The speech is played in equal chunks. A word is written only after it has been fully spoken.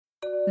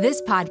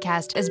This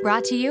podcast is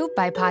brought to you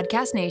by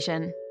Podcast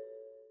Nation.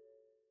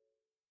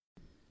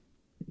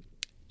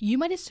 You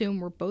might assume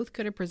we're both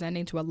good at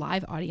presenting to a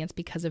live audience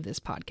because of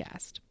this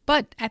podcast.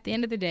 But at the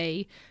end of the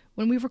day,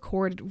 when we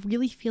record, it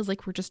really feels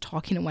like we're just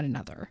talking to one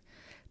another.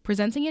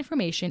 Presenting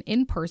information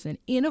in person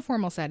in a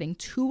formal setting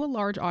to a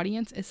large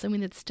audience is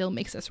something that still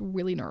makes us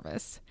really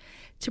nervous.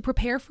 To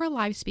prepare for a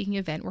live speaking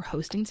event we're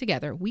hosting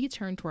together, we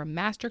turned to our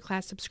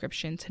masterclass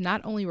subscription to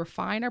not only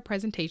refine our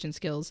presentation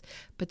skills,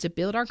 but to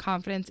build our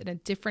confidence in a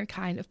different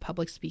kind of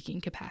public speaking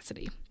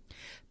capacity.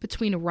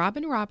 Between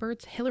Robin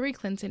Roberts, Hillary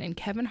Clinton, and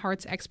Kevin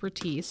Hart's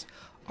expertise,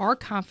 our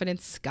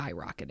confidence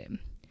skyrocketed.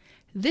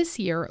 This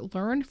year,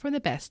 learn from the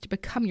best to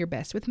become your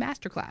best with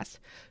Masterclass.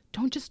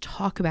 Don't just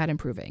talk about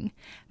improving.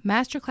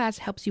 Masterclass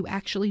helps you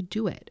actually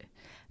do it.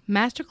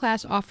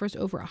 Masterclass offers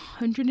over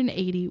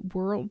 180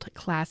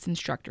 world-class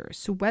instructors.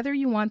 So whether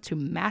you want to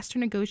master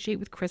negotiate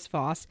with Chris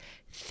Voss,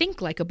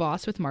 think like a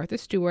boss with Martha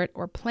Stewart,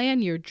 or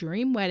plan your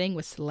dream wedding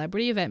with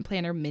celebrity event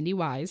planner Mindy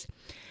Wise,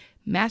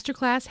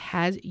 Masterclass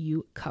has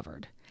you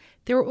covered.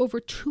 There are over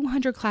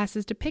 200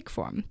 classes to pick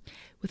from,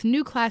 with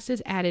new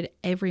classes added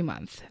every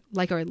month,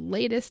 like our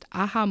latest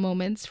aha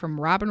moments from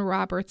Robin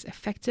Roberts'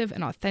 effective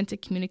and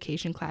authentic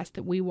communication class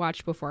that we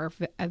watched before our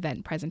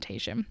event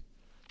presentation.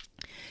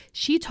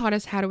 She taught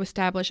us how to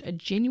establish a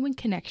genuine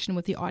connection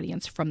with the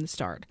audience from the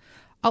start.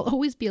 I'll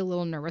always be a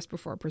little nervous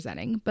before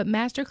presenting, but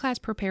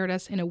Masterclass prepared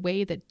us in a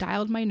way that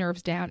dialed my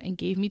nerves down and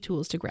gave me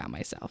tools to ground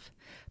myself.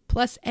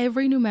 Plus,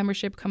 every new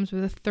membership comes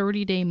with a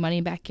 30-day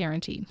money-back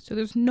guarantee, so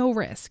there's no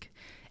risk.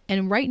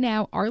 And right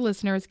now, our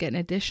listeners get an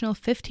additional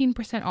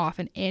 15% off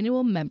an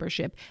annual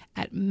membership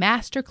at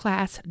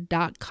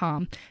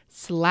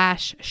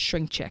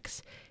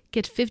masterclass.com/ShrinkChicks.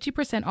 Get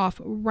 50% off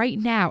right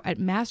now at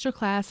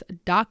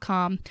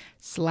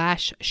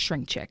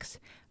masterclass.com/ShrinkChicks.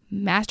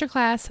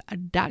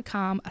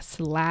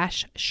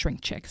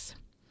 Masterclass.com/ShrinkChicks.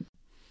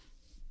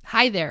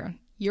 Hi there.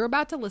 You're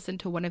about to listen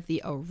to one of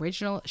the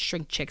original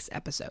ShrinkChicks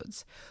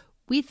episodes.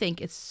 We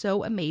think it's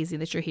so amazing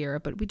that you're here,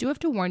 but we do have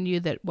to warn you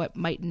that what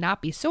might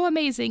not be so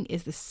amazing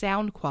is the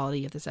sound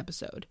quality of this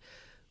episode.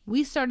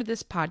 We started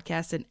this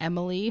podcast in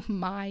Emily,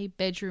 my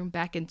bedroom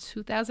back in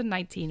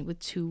 2019 with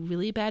 2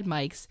 really bad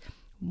mics,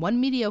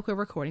 1 mediocre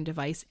recording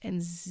device, and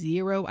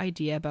 0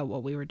 idea about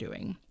what we were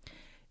doing.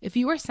 If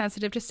you are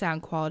sensitive to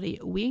sound quality,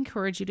 we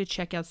encourage you to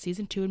check out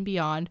season 2 and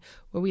beyond,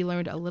 where we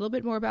learned a little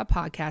bit more about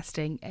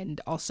podcasting, and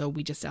also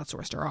we just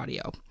outsourced our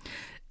audio.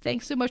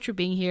 Thanks so much for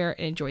being here,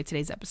 and enjoy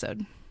today's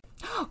episode.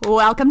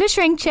 Welcome to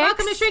ShrinkChicks.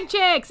 Welcome to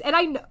ShrinkChicks.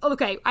 And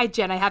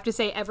Jen, I have to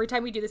say, every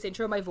time we do this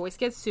intro, my voice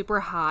gets super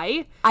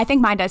high. I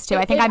think mine does too.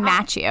 I think I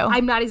match you.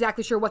 I'm not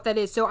exactly sure what that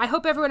is. So I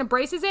hope everyone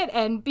embraces it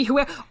and be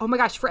aware. Oh my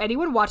gosh, for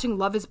anyone watching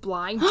Love is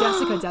Blind,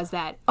 Jessica does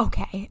that.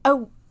 Okay.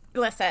 Oh,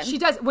 listen. She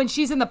does. When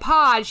she's in the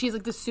pod, she's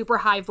like this super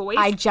high voice.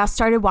 I just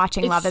started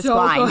watching Love is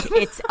Blind.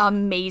 Good. It's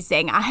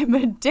amazing. I'm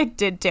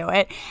addicted to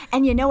it.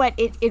 And you know what?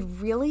 It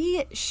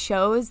really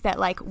shows that,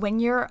 like,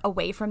 when you're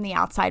away from the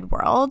outside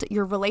world,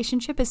 your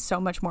relationship is so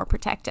much more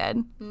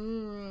protected.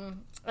 And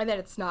then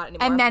it's not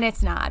anymore. And then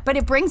it's not. But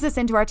it brings us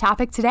into our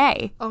topic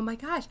today. Oh my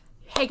gosh.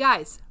 Hey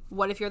guys,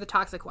 what if you're the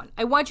toxic one?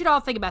 I want you to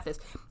all think about this.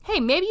 Hey,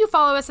 maybe you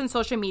follow us on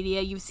social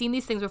media. You've seen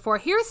these things before.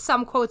 Here's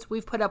some quotes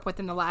we've put up with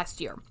in the last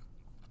year.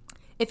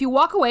 If you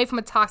walk away from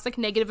a toxic,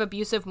 negative,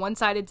 abusive,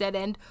 one-sided,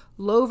 dead-end,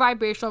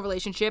 low-vibrational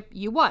relationship,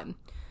 you won.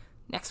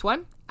 Next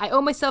one. I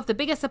owe myself the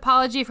biggest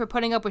apology for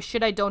putting up with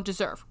shit I don't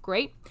deserve.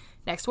 Great.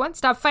 Next one.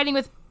 Stop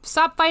fighting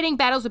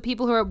battles with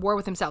people who are at war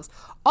with themselves.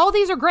 All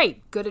these are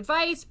great. Good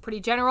advice, pretty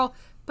general.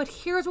 But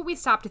here's what we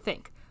stop to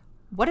think.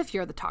 What if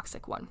you're the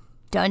toxic one?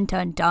 Dun,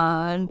 dun,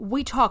 dun.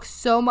 We talk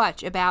so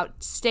much about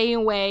staying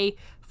away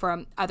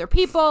from other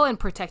people and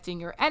protecting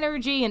your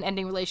energy and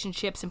ending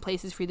relationships in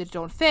places for you that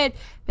don't fit.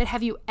 But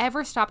have you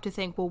ever stopped to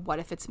think, well, what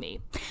if it's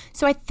me?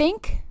 So I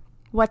think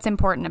what's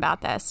important about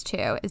this,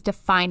 too, is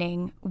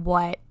defining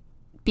what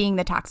being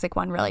the toxic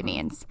one really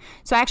means.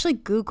 So I actually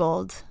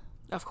Googled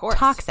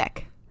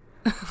toxic.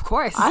 Of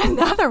course.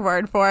 Another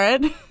word for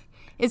it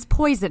is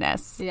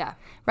poisonous. Yeah.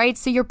 Right?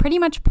 So you're pretty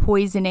much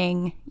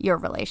poisoning your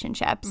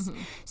relationships.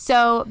 Mm-hmm.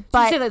 So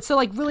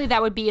really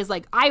that would be as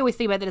like, I always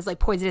think about that as like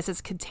poisonous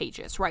as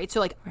contagious, right? So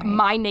like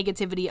my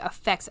negativity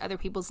affects other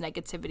people's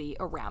negativity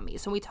around me.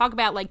 So when we talk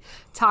about like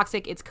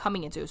toxic, it's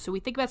coming into. So we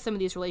think about some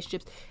of these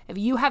relationships. If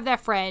you have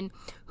that friend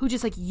who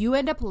just like you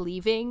end up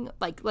leaving,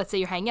 like let's say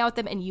you're hanging out with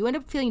them and you end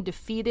up feeling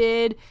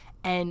defeated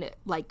and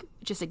like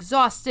just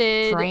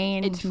exhausted.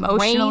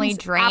 Emotionally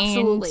drained.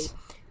 Absolutely.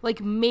 Like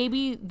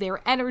maybe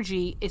their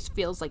energy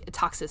feels like a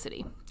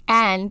toxicity.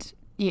 And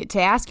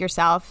to ask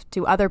yourself,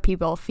 do other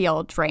people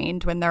feel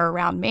drained when they're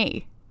around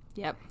me?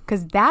 Yep.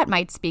 Because that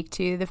might speak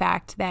to the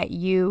fact that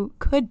you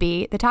could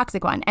be the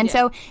toxic one. And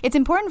so it's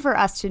important for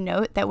us to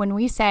note that when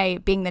we say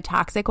being the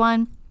toxic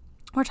one,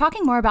 we're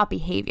talking more about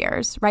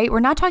behaviors, right? We're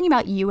not talking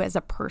about you as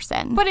a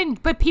person.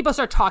 But people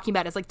start talking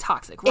about it as like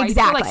toxic, right?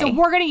 Exactly. So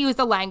we're going to use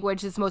the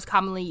language that's most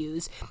commonly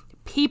used.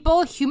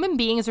 human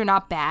beings are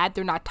not bad.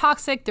 They're not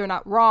toxic. They're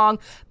not wrong.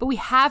 But we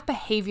have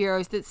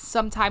behaviors that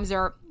sometimes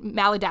are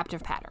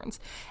maladaptive patterns.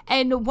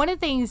 And one of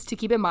the things to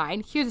keep in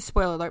mind, here's a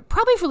spoiler alert,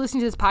 probably if you're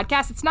listening to this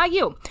podcast, it's not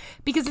you.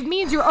 Because it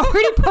means you're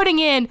already putting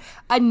in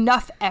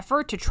enough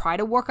effort to try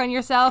to work on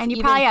yourself. And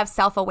you probably have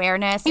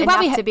self-awareness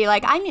enough to be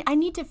like, I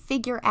need to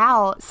figure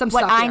out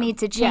what I need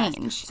to change.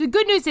 Yes. So the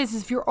good news is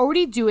if you're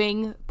already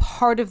doing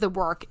part of the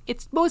work,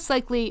 it's most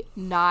likely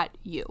not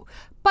you.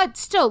 But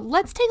still,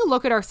 let's take a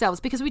look at ourselves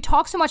because we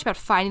talk so much about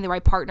finding the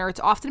right partner. It's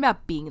often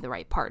about being the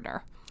right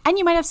partner. And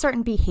you might have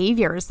certain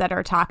behaviors that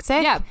are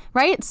toxic,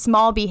 right?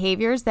 Small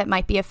behaviors that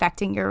might be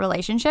affecting your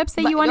relationships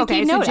that you want to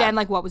keep note of. So Jen,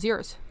 like what was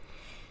yours?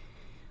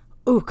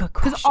 Ooh, good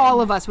question. Because all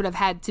of us would have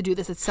had to do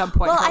this at some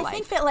point in our life. Well, I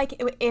think that like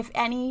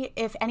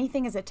if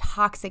anything is a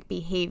toxic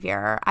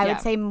behavior, I would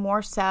say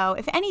more so,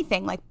 if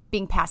anything, like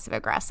being passive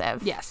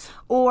aggressive. Yes.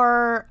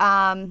 Or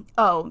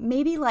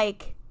maybe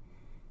like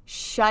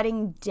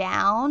shutting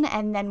down,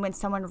 and then when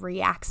someone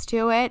reacts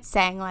to it,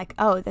 saying like,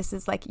 "Oh, this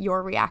is like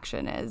your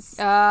reaction is,"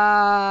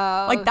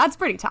 like that's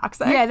pretty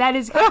toxic. Yeah, that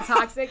is kind of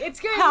toxic. It's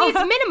good. It's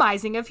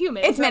minimizing of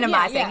humans. It's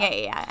minimizing,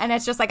 yeah. And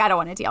it's just like I don't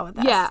want to deal with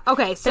this. Yeah.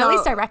 Okay. So but at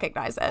least I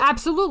recognize it.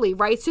 Absolutely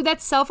right. So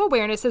that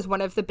self-awareness is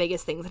one of the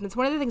biggest things, and it's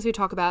one of the things we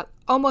talk about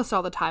almost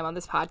all the time on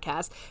this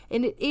podcast.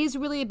 And it is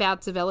really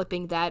about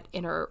developing that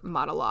inner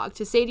monologue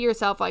to say to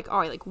yourself, like, "All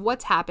right, like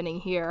what's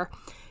happening here,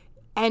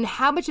 and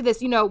how much of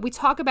this?" We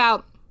talk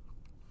about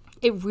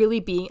it really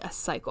being a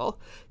cycle.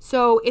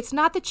 So it's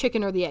not the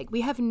chicken or the egg.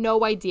 We have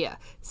no idea.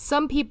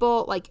 Some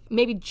people, like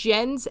maybe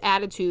Jen's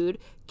attitude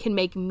can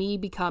make me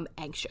become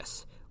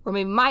anxious. Or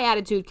maybe my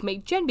attitude can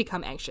make Jen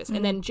become anxious. Mm-hmm.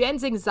 And then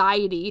Jen's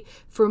anxiety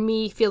for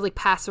me feels like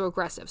passive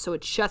aggressive. So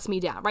it shuts me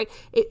down, right?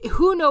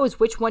 Who knows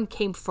which one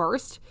came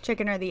first?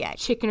 Chicken or the egg.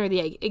 Chicken or the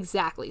egg,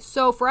 exactly.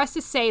 So for us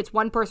to say it's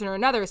one person or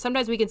another,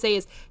 sometimes we can say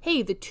is,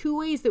 hey, the two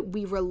ways that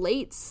we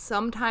relate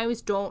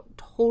sometimes don't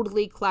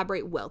totally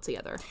collaborate well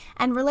together.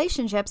 And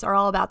relationships are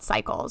all about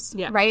cycles,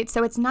 right?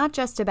 So it's not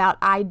just about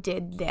I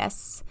did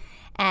this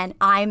and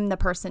I'm the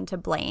person to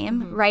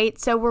blame, right?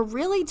 So we're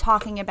really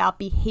talking about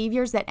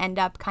behaviors that end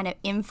up kind of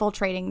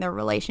infiltrating the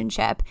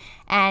relationship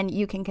and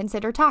you can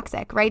consider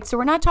toxic, right? So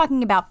we're not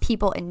talking about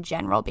people in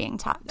general being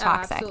toxic.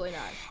 Absolutely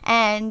not.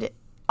 And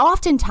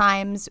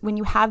oftentimes when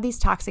you have these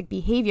toxic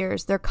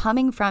behaviors, they're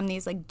coming from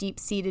these like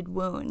deep-seated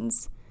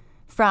wounds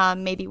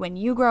from maybe when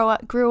you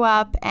grew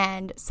up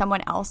and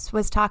someone else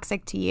was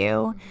toxic to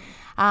you.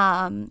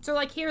 So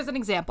like here's an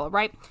example,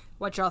 right?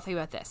 What y'all think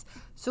about this?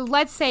 So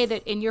let's say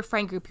that in your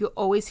friend group, you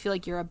always feel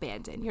like you're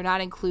abandoned. You're not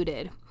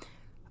included.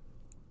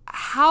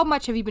 How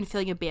much have you been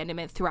feeling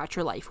abandonment throughout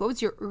your life? What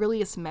was your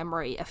earliest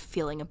memory of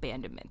feeling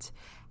abandonment?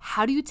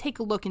 How do you take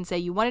a look and say,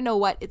 you want to know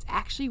what? It's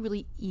actually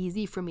really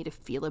easy for me to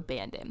feel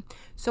abandoned.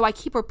 So I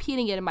keep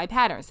repeating it in my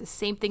patterns. The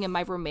same thing in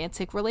my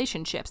romantic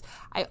relationships.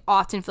 I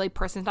often feel like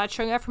person's not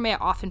showing up for me. I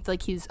often feel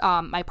like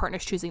my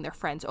partner's choosing their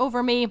friends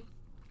over me.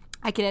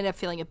 I can end up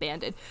feeling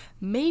abandoned.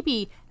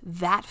 Maybe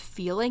that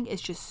feeling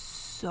is just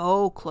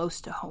so close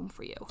to home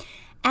for you.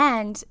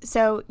 And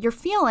so your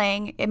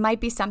feeling, it might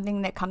be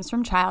something that comes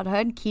from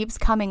childhood, keeps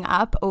coming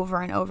up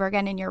over and over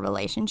again in your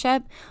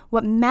relationship.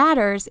 What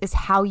matters is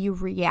how you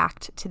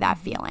react to that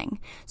feeling.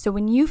 So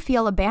when you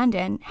feel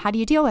abandoned, how do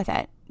you deal with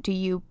it? Do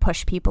you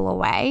push people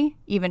away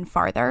even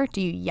farther?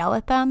 Do you yell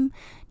at them?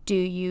 Are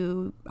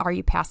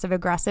you passive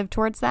aggressive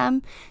towards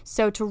them?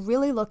 So to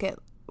really look at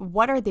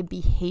what are the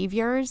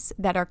behaviors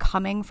that are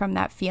coming from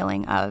that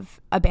feeling of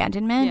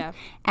abandonment,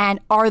 and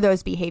are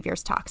those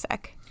behaviors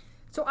toxic?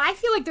 So I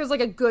feel like there's like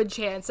a good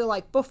chance. So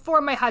like before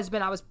my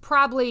husband, I was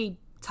probably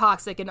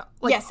toxic and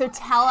like so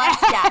tell us.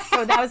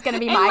 So that was going to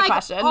be my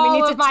question. We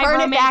need to turn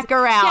it back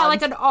around. Yeah,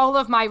 like in all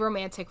of my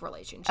romantic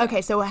relationships.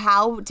 Okay, so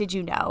how did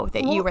you know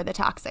that you were the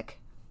toxic?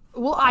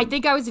 Well, I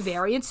think I was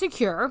very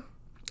insecure.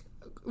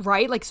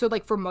 Right? Like, so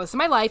like for most of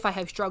my life, I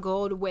have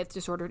struggled with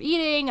disordered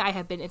eating. I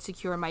have been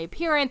insecure in my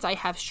appearance. I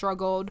have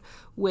struggled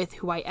with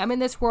who I am in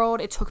this world.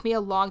 It took me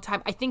a long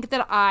time. I think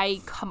that I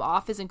come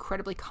off as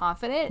incredibly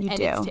confident.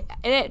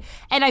 And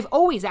I've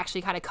always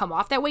actually kind of come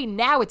off that way.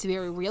 Now it's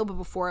very real, but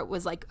before it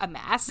was like a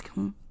mask.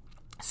 Mm-hmm.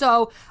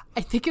 So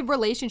I think in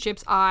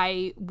relationships,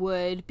 I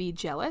would be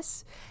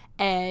jealous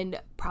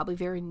and probably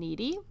very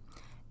needy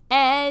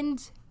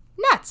and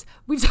nuts.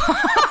 We've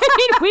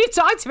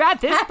talked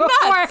about this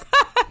before.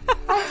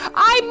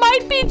 I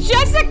might be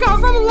Jessica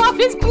from Love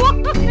is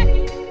Blind.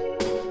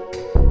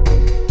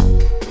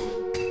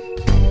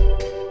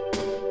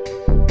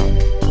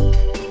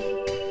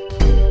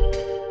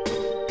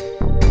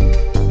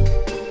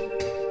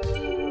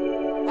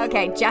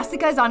 Okay,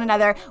 Jessica's on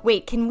another.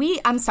 Wait,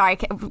 I'm sorry,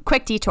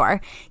 quick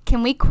detour.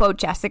 Can we quote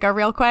Jessica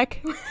real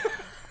quick?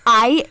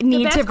 I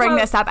need to bring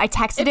this up. I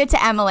texted it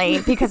to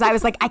Emily because I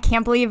was like, I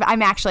can't believe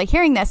I'm actually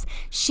hearing this.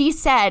 She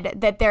said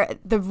that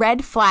the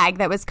red flag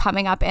that was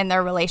coming up in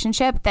their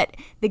relationship, that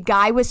the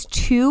guy was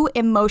too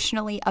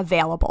emotionally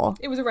available.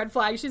 It was a red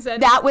flag, she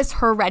said. That was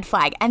her red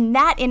flag. And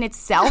that in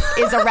itself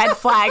is a red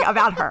flag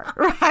about her.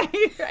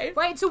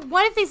 Right. So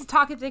one of the things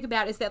to think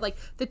about is that, like,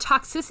 the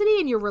toxicity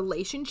in your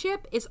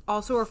relationship is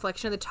also a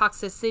reflection of the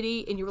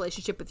toxicity in your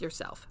relationship with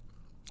yourself.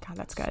 God,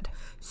 that's good.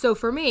 So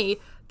for me,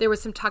 there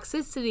was some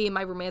toxicity in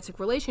my romantic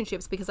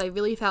relationships because I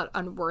really felt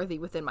unworthy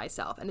within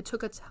myself. And it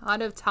took a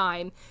ton of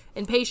time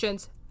and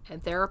patience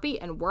and therapy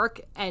and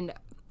work and,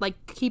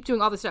 like, keep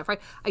doing all this stuff, right?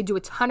 I do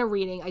a ton of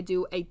reading. I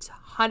do a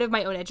ton of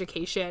my own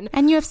education.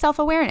 And you have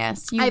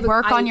self-awareness. You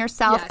work on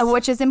yourself, yes,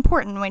 which is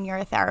important when you're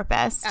a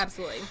therapist.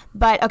 Absolutely.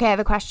 But, okay, I have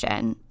a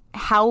question.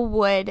 How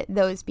would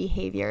those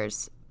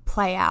behaviors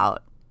play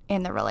out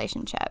in the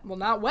relationship? Well,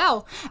 not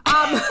well.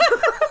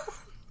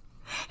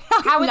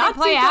 How would they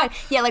play out?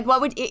 Yeah, like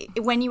what would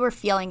when you were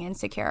feeling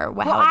insecure?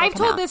 Well, I've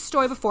told this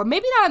story before.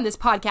 Maybe not on this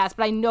podcast,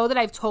 but I know that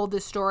I've told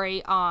this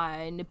story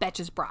on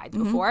Betch's Bride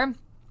before.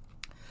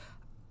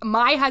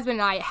 My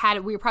husband and I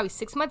we were probably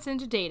 6 months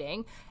into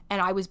dating,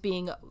 and I was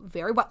being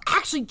very well.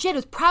 Actually, Jen, it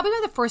was probably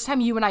the first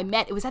time you and I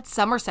met. It was at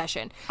summer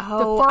session.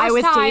 Oh, I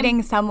was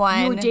dating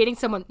someone. You were dating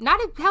someone.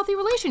 Not a healthy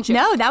relationship.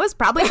 No, that was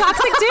probably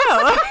toxic too.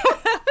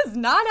 That was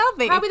not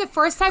healthy. Probably the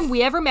first time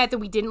we ever met that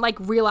we didn't, like,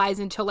 realize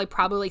until, like,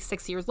 probably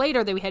 6 years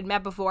later that we had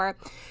met before.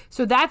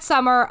 So that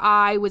summer,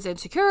 I was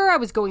insecure. I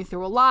was going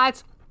through a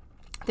lot.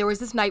 There was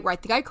this night where I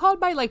think I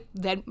called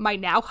my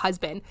now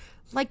husband,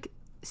 like,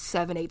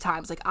 7-8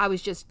 times. Like, I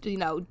was just,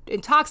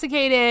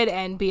 intoxicated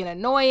and being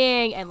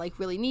annoying and, like,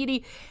 really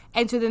needy.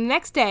 And so the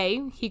next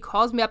day he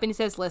calls me up and he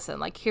says, listen,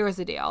 like, here's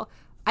the deal.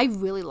 I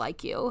really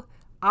like you.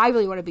 I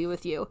really want to be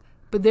with you.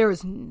 But there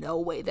is no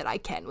way that I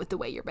can with the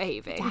way you're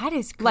behaving. That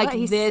is good. Like,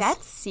 he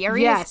sets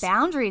serious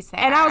boundaries there.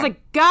 And I was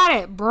like, got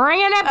it.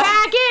 Bringing it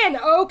back in.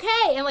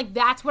 Okay. And, like,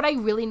 that's what I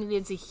really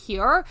needed to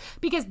hear,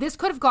 because this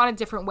could have gone a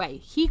different way.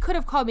 He could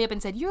have called me up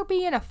and said, you're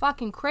being a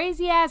fucking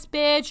crazy ass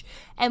bitch,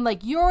 and,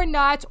 like, you're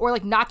nuts, or,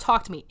 like, not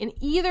talk to me. And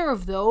either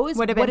of those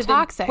would have been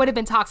toxic. Would have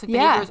been toxic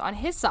behaviors on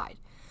his side.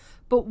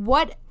 But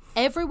what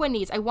everyone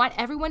needs, I want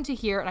everyone to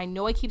hear, and I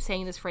know I keep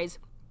saying this phrase,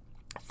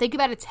 think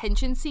about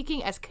attention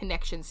seeking as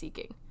connection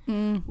seeking.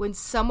 When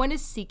someone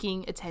is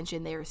seeking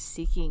attention, they are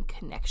seeking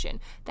connection.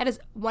 That is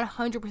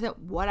 100%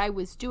 what I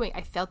was doing. I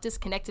felt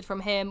disconnected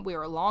from him. We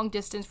were long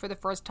distance for the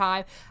first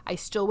time. I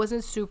still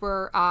wasn't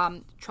super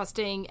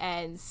trusting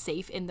and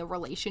safe in the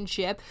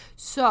relationship.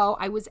 So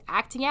I was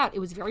acting out. It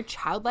was very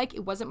childlike.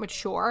 It wasn't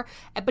mature.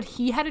 But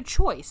he had a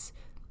choice,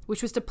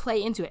 which was to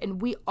play into it.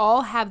 And we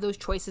all have those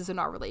choices in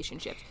our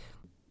relationships.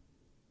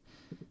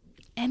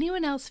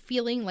 Anyone else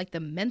feeling like the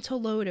mental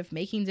load of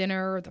making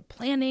dinner, the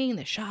planning,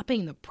 the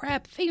shopping, the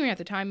prep, figuring out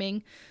the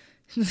timing?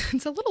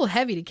 It's a little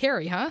heavy to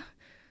carry, huh?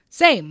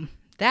 Same.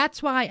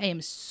 That's why I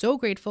am so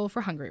grateful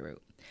for Hungry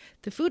Root.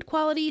 The food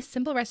quality,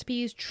 simple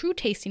recipes, true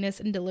tastiness,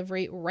 and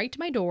delivery right to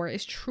my door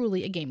is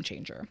truly a game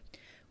changer.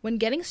 When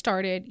getting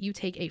started, you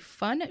take a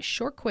fun,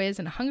 short quiz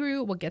and Hungry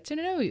Root will get to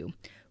know you,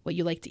 what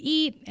you like to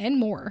eat, and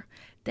more.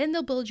 Then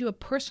they'll build you a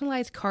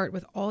personalized cart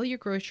with all your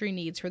grocery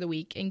needs for the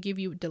week and give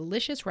you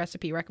delicious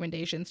recipe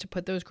recommendations to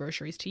put those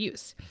groceries to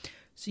use.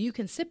 So you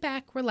can sit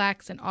back,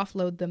 relax, and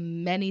offload the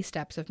many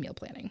steps of meal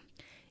planning.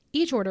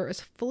 Each order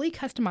is fully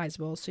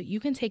customizable, so you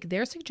can take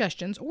their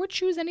suggestions or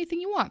choose anything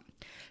you want.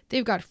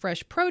 They've got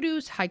fresh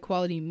produce,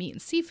 high-quality meat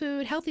and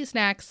seafood, healthy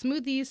snacks,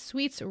 smoothies,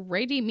 sweets,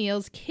 ready-to-eat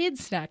meals,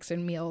 kids' snacks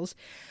and meals,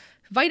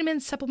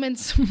 vitamins,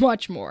 supplements,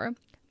 much more.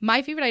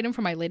 My favorite item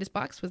from my latest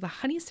box was the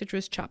honey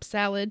citrus chopped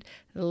salad,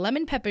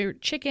 lemon pepper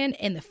chicken,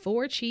 and the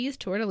 4-cheese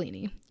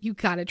tortellini. You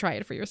gotta try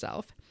it for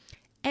yourself.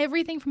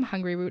 Everything from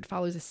Hungry Root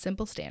follows a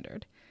simple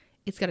standard.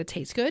 It's gotta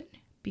taste good,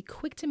 be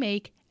quick to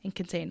make, and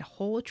contain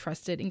whole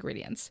trusted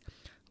ingredients.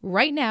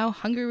 Right now,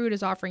 Hungry Root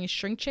is offering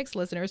ShrinkChicks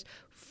listeners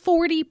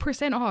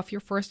 40% off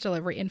your first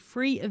delivery and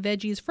free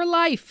veggies for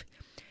life.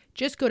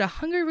 Just go to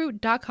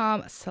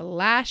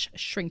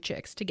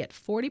hungryroot.com/shrinkchicks to get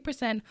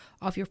 40%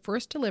 off your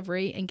first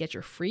delivery and get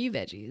your free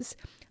veggies.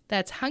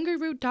 That's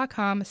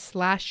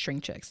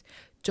hungryroot.com/shrinkchicks.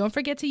 Don't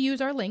forget to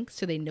use our link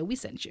so they know we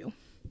sent you.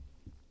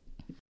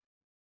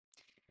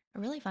 A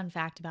really fun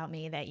fact about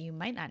me that you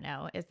might not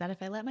know is that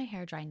if I let my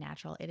hair dry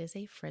natural, it is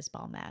a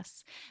frizz-ball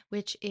mess,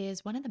 which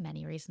is one of the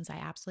many reasons I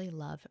absolutely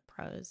love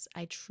Prose.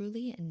 I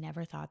truly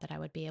never thought that I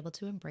would be able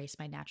to embrace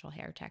my natural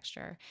hair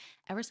texture.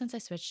 Ever since I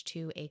switched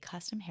to a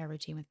custom hair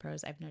routine with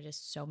Prose, I've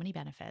noticed so many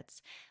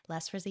benefits.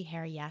 Less frizzy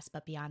hair, yes,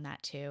 but beyond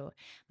that too.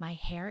 My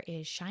hair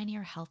is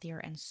shinier, healthier,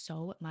 and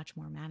so much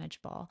more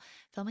manageable.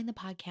 Filming the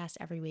podcast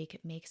every week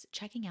makes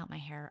checking out my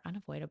hair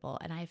unavoidable,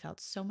 and I have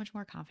felt so much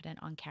more confident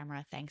on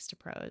camera thanks to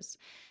Prose.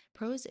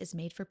 Prose is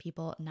made for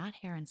people, not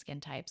hair and skin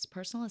types.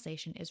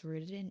 Personalization is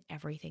rooted in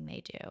everything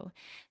they do.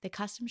 The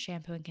custom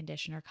shampoo and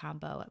conditioner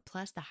combo,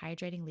 plus the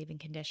hydrating leave-in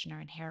conditioner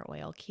and hair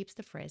oil, keeps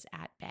the frizz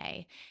at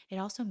bay. It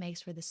also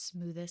makes for the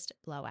smoothest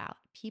blowout.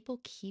 People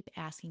keep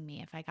asking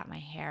me if I got my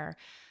hair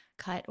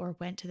cut, or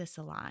went to the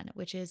salon,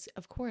 which is,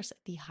 of course,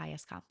 the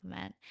highest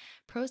compliment.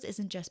 Prose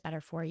isn't just better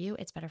for you,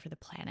 it's better for the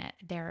planet.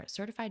 They're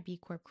certified B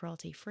Corp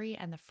cruelty-free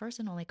and the first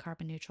and only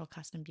carbon-neutral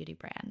custom beauty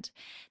brand.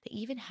 They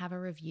even have a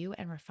review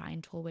and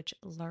refine tool which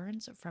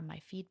learns from my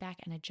feedback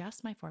and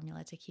adjusts my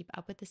formula to keep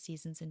up with the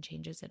seasons and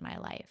changes in my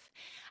life.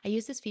 I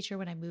used this feature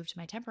when I moved to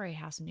my temporary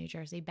house in New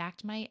Jersey back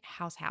to my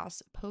house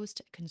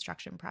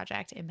post-construction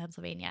project in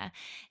Pennsylvania.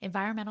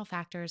 Environmental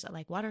factors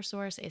like water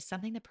source is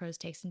something that Prose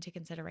takes into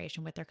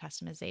consideration with their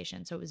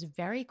customization, so it was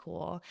very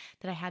cool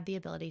that I had the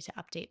ability to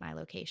update my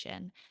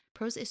location.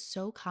 Prose is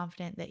so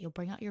confident that you'll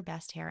bring out your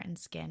best hair and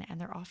skin, and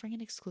they're offering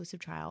an exclusive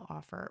trial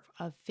offer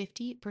of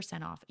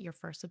 50% off your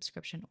first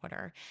subscription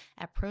order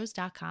at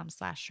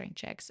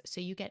prose.com/shrinkchicks. So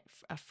you get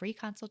a free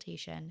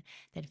consultation,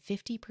 then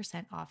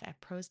 50% off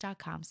at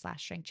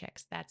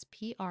prose.com/shrinkchicks. That's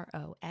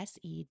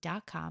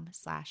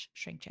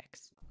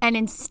prose.com/shrinkchicks. And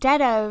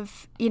instead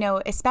of,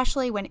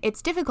 especially when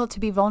it's difficult to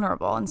be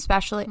vulnerable, and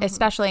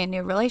especially in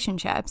new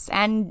relationships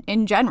and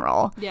in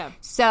general. Yeah.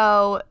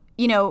 So,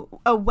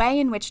 a way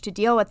in which to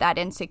deal with that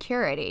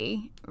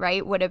insecurity,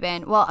 right, would have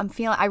been, well,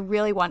 I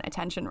really want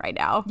attention right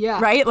now.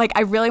 Yeah. Right? Like,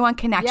 I really want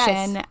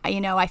connection. Yes.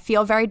 I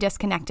feel very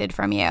disconnected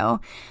from you.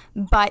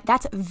 But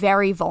that's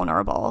very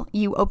vulnerable.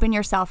 You open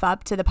yourself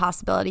up to the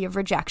possibility of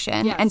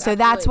rejection. Yes, and so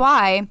that's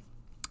why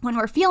when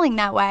we're feeling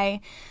that way,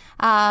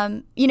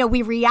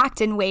 we react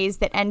in ways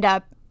that end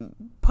up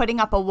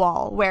putting up a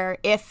wall where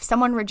if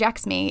someone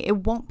rejects me,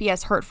 it won't be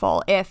as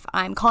hurtful if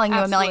I'm calling you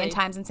a million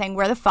times and saying,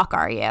 where the fuck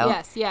are you?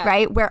 Yes, yeah.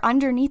 Right? Where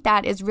underneath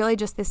that is really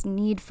just this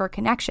need for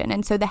connection.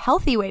 And so the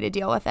healthy way to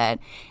deal with it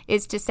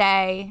is to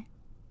say,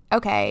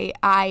 okay,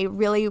 I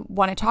really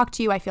want to talk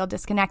to you. I feel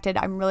disconnected.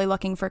 I'm really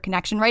looking for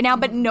connection right now,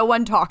 but no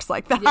one talks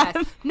like that.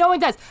 Yes, no one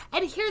does.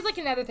 And here's like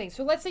another thing.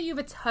 So let's say you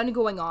have a ton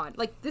going on.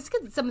 Like this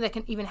could something that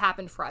can even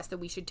happen for us that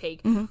we should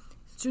take. Mm-hmm.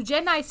 So Jen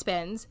and I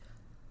spends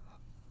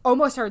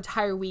almost our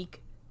entire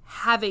week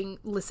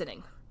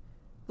listening.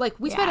 Like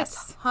we spend a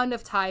ton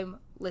of time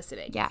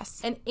listening.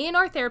 Yes. And in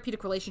our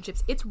therapeutic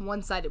relationships, it's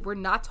one-sided. We're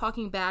not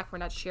talking back. We're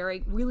not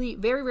sharing. Really,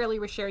 very rarely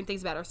we're sharing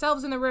things about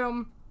ourselves in the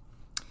room.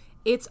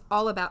 It's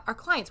all about our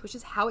clients, which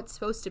is how it's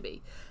supposed to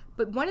be.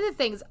 But one of the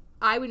things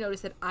I would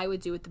notice that I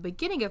would do at the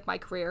beginning of my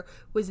career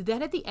was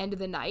then at the end of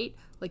the night,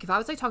 like if I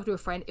was like talking to a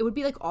friend, it would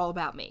be like all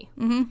about me.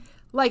 Mm-hmm.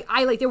 Like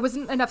there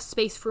wasn't enough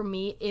space for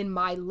me in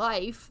my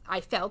life, I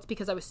felt,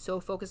 because I was so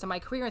focused on my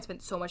career and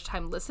spent so much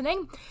time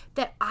listening,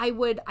 that I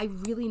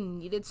really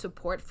needed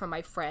support from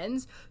my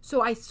friends.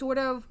 So I sort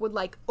of would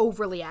like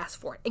overly ask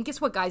for it. And guess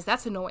what, guys?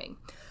 That's annoying.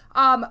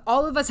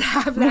 All of us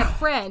have that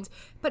friend,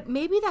 but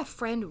maybe that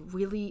friend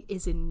really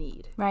is in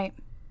need. Right.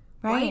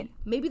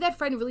 Maybe that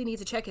friend really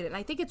needs to check in. And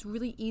I think it's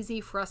really easy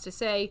for us to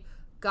say,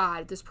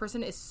 God, this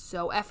person is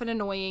so effing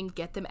annoying.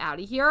 Get them out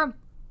of here.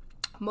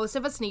 Most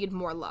of us need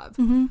more love.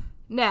 Mm-hmm.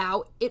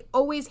 Now, it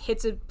always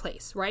hits a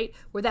place, right,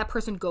 where that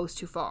person goes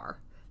too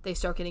far. They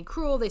start getting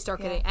cruel. They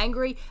start getting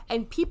angry.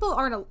 And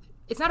people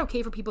it's not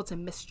okay for people to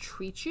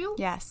mistreat you.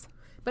 Yes.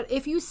 But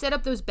if you set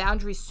up those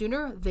boundaries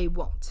sooner, they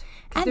won't.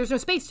 Because there's no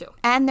space to.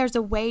 And there's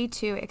a way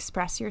to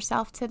express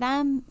yourself to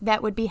them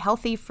that would be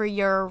healthy for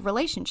your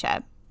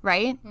relationship,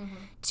 right? Mm-hmm.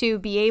 To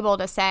be able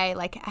to say,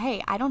 like,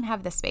 hey, I don't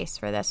have the space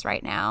for this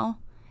right now.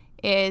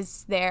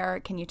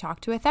 Can you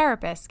talk to a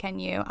therapist?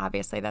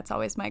 Obviously that's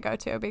always my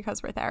go-to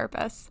because we're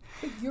therapists.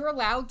 But you're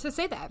allowed to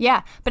say that.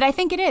 Yeah, but I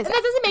think it is. And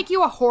that doesn't make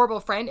you a horrible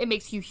friend. It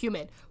makes you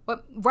human.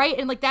 Right?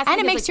 And like that's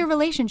and it makes your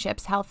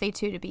relationships healthy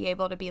too, to be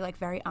able to be like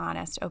very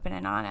honest, open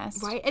and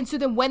honest. Right? And so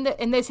then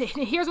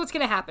here's what's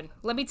going to happen.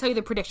 Let me tell you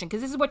the prediction,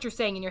 because this is what you're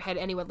saying in your head,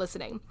 anyone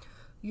listening.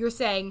 You're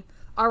saying,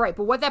 all right,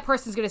 but what that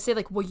person's going to say,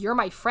 like, well, you're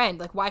my friend.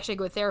 Like, why should I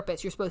go to a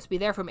therapist? You're supposed to be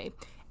there for me.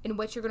 And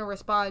what you're going to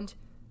respond,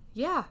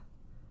 yeah.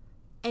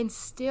 And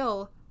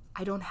still,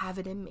 I don't have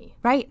it in me.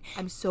 Right.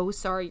 I'm so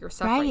sorry you're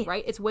suffering,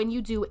 right? It's when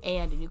you do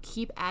and you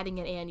keep adding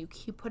an and, you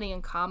keep putting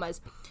in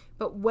commas.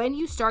 But when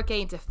you start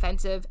getting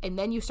defensive and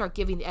then you start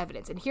giving the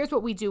evidence, and here's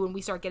what we do when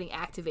we start getting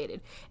activated,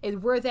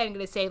 and we're then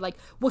going to say, like,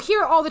 well,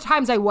 here are all the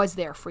times I was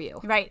there for you.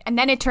 Right. And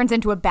then it turns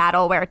into a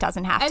battle where it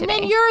doesn't have to be. And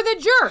then you're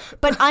the jerk.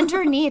 But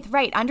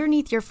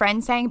underneath your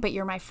friend saying, but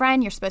you're my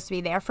friend, you're supposed to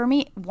be there for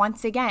me,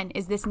 once again,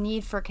 is this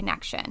need for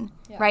connection,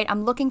 right?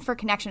 I'm looking for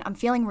connection. I'm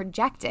feeling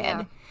rejected.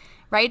 Yeah.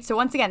 Right? So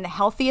once again, the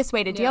healthiest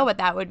way to deal with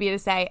that would be to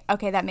say,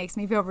 okay, that makes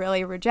me feel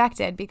really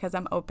rejected because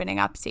I'm opening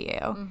up to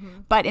you. Mm-hmm.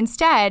 But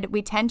instead,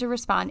 we tend to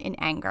respond in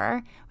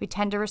anger. We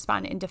tend to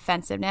respond in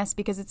defensiveness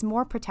because it's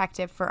more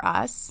protective for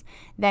us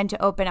than to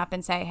open up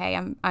and say, hey,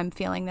 I'm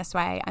feeling this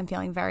way. I'm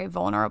feeling very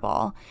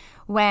vulnerable.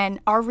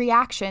 When our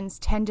reactions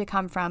tend to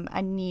come from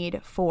a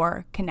need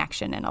for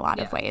connection in a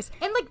lot of ways.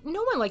 And like,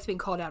 no one likes being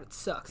called out. It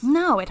sucks.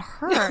 No, it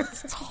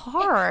hurts. It's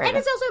hard. And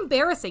it's also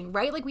embarrassing,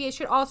 right? Like, we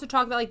should also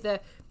talk about like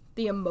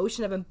the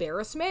emotion of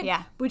embarrassment,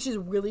 Yeah. which is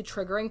really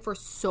triggering for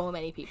so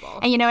many people.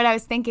 And you know what I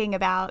was thinking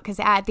about? Because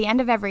at the end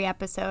of every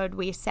episode,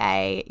 we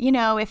say, you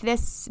know, if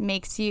this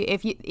makes you,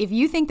 if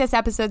you think this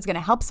episode's going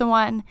to help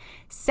someone,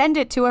 send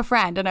it to a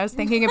friend. And I was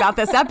thinking about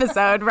this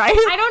episode, right?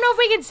 I don't know if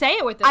we can say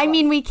it with this I one.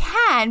 mean, we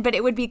can, but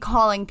it would be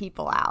calling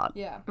people out.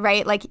 Yeah.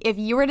 Right? Like, if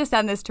you were to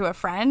send this to a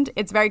friend,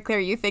 it's very clear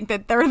you think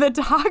that they're the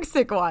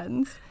toxic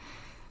ones.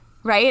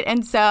 Right?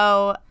 And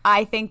so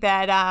I think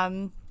that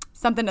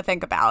something to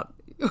think about.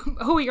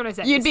 Who are you going to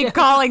say? You'd be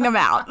calling them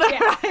out.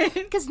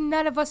 Because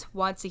none of us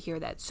wants to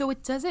hear that. So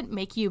it doesn't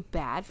make you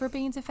bad for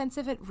being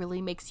defensive. It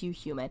really makes you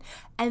human.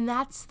 And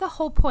that's the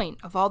whole point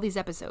of all these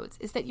episodes,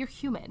 is that you're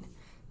human.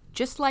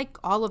 Just like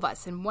all of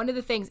us. And one of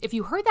the things, if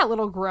you heard that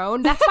little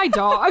groan, that's my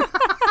dog.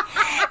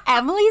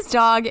 Emily's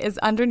dog is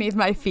underneath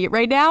my feet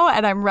right now,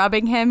 and I'm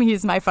rubbing him.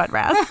 He's my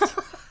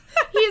footrest.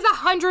 He's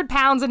 100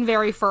 pounds and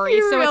very furry,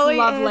 so really it's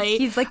lovely. is.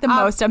 He's like the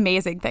most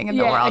amazing thing in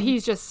the world.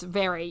 He's just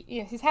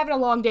he's having a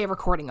long day of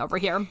recording over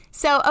here.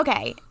 So,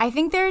 okay, I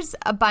think there's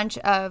a bunch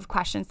of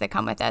questions that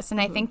come with this,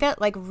 and I think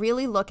that like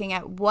really looking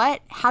at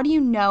how do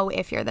you know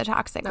if you're the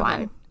toxic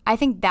one? I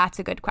think that's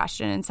a good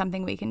question and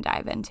something we can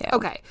dive into.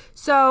 Okay,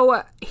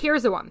 so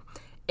here's the one.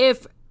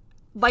 If,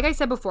 like I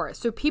said before,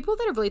 so people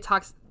that are really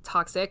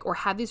toxic or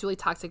have these really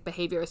toxic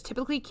behaviors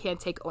typically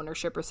can't take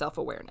ownership or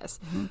self-awareness.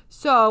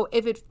 So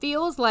if it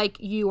feels like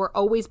you are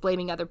always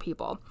blaming other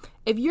people,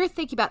 if you're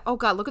thinking about, oh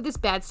God, look at this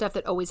bad stuff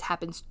that always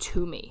happens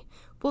to me.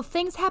 Well,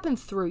 things happen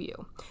through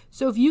you.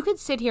 So if you could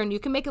sit here and you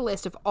can make a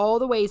list of all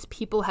the ways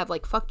people have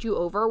like fucked you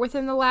over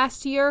within the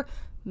last year,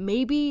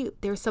 maybe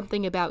there's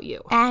something about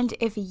you. And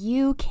if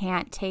you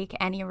can't take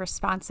any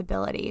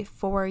responsibility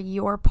for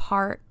your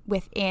part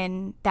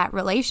within that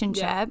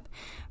relationship,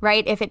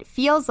 right? If it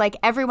feels like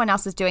everyone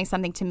else is doing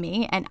something to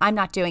me and I'm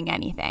not doing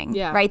anything,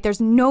 right?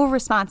 There's no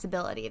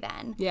responsibility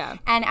then. Yeah.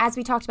 And as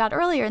we talked about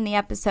earlier in the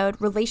episode,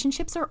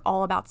 relationships are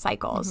all about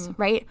cycles,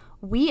 right?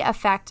 We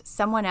affect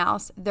someone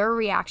else. Their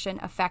reaction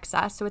affects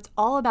us. So it's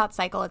all about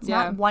cycle. It's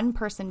not one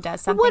person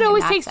does something. What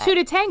always takes two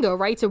to tango,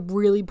 right? To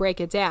really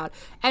break it down.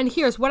 And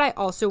here's what I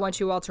also want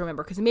you all to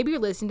remember, because maybe you're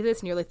listening to this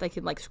and you're like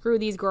thinking, like, screw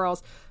these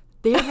girls.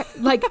 They're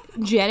like,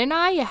 Jen and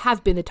I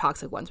have been the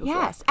toxic ones before.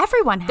 Yes,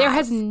 everyone has. There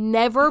has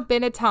never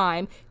been a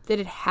time that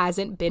it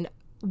hasn't been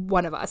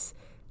one of us.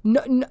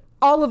 No,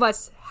 all of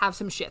us have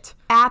some shit.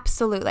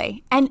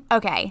 Absolutely. And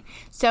okay,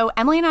 so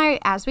Emily and I,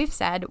 as we've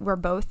said, we're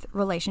both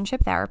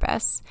relationship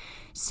therapists.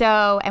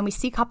 And we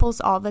see couples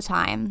all the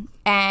time.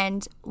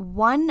 And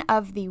one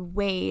of the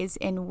ways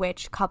in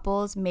which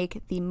couples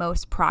make the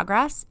most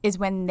progress is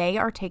when they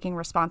are taking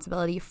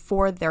responsibility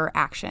for their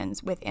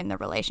actions within the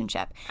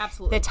relationship.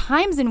 Absolutely. The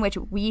times in which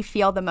we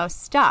feel the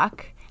most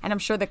stuck, and I'm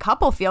sure the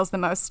couple feels the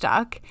most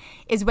stuck,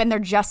 is when they're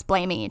just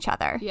blaming each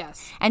other.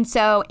 Yes. And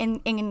so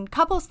in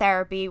couples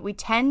therapy, we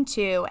tend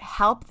to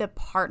help the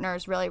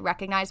partners really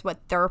recognize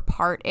what their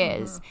part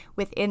is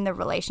within the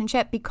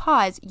relationship,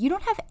 because you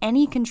don't have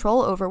any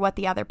control over what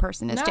the other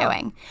person is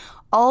doing.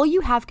 All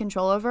you have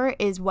control over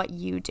is what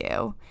you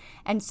do.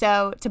 And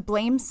so to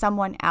blame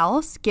someone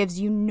else gives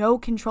you no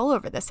control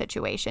over the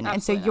situation.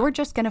 Absolutely. And so you're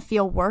just going to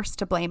feel worse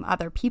to blame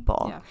other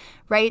people,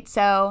 right?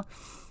 So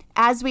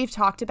as we've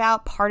talked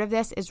about, part of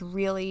this is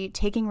really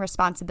taking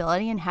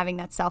responsibility and having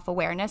that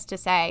self-awareness to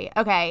say,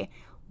 okay,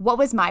 what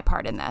was my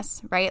part in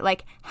this, right?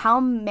 Like, how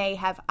may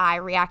have I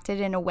reacted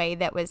in a way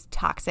that was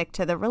toxic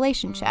to the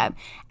relationship?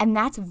 And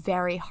that's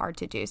very hard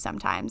to do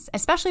sometimes,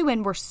 especially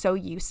when we're so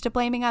used to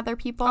blaming other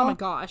people. Oh my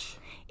gosh.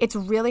 It's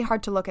really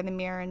hard to look in the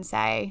mirror and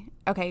say,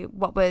 okay,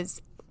 what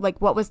was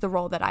the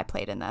role that I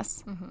played in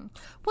this?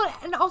 Well,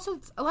 and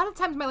also a lot of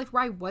times in my life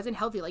where I wasn't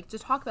healthy, like, to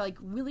talk about like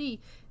really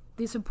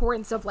this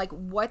importance of like,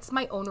 what's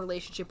my own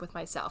relationship with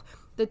myself.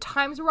 The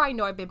times where I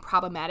know I've been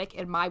problematic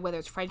in my, whether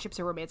it's friendships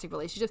or romantic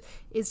relationships,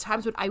 is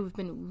times when I've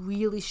been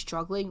really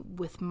struggling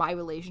with my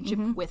relationship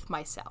with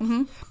myself.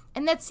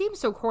 And that seems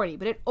so corny,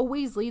 but it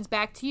always leads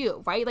back to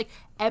you, right? Like,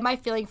 am I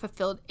feeling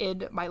fulfilled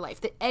in my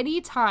life? That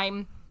any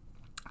time,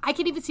 I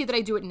can even see that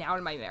I do it now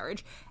in my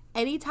marriage.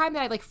 Anytime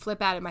that I like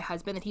flip out at my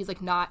husband and he's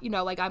like not,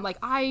 like I'm like,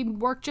 I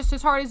work just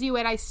as hard as you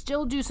and I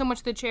still do so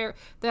much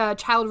the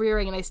child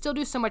rearing and I still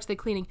do so much the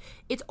cleaning,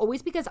 it's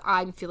always because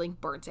I'm feeling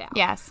burnt out.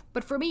 Yes.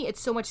 But for me,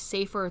 it's so much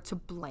safer to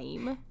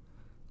blame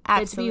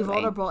Absolutely. than to be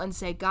vulnerable and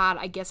say, God,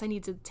 I guess I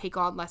need to take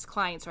on less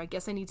clients, or I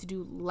guess I need to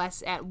do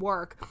less at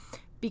work,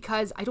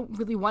 because I don't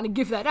really want to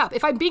give that up.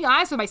 If I'm being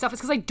honest with myself,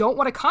 it's because I don't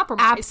want to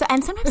compromise.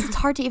 And sometimes it's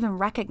hard to even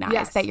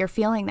recognize that you're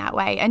feeling that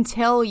way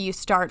until you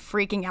start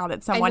freaking out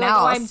at someone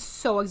else. Oh, I'm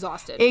so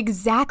exhausted.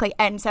 Exactly.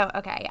 And so,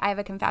 okay, I have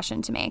a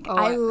confession to make.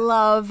 I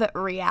love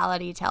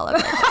reality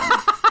television.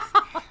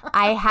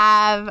 I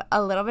have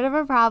a little bit of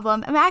a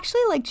problem. I'm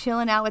actually like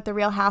chilling out with the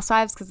Real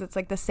Housewives because it's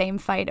like the same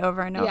fight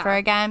over and over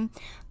again.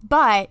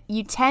 But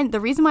the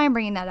reason why I'm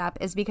bringing that up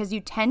is because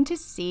you tend to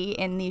see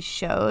in these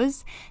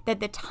shows that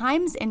the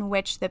times in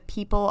which the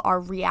people are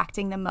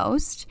reacting the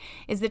most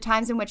is the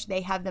times in which they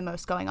have the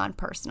most going on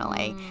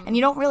personally. And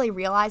you don't really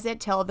realize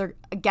it till they're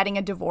getting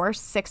a divorce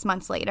 6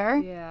 months later.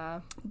 Yeah.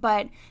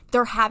 But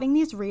they're having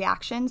these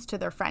reactions to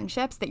their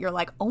friendships that you're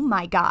like, oh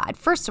my God.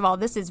 First of all,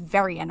 this is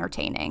very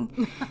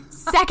entertaining.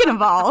 Second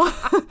of all,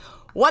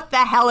 what the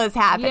hell is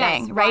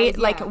happening, yes, right?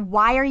 Yeah. Like,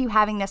 why are you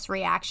having this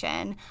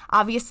reaction?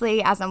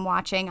 Obviously, as I'm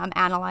watching, I'm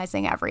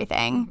analyzing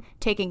everything,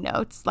 taking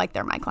notes like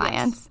they're my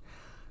clients. Yes.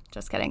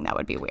 Just kidding. That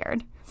would be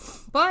weird.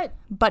 But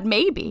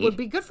maybe. Would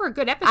be good for a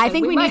good episode. I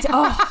think we need to,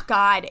 oh,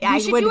 God. We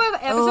should do an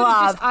episode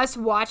of just us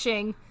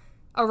watching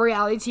a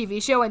reality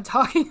TV show and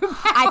talking about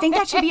I think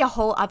that should be a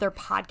whole other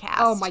podcast.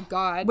 Oh, my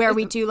God. Where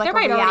we do like a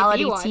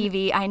reality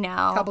TV. I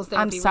know. Couples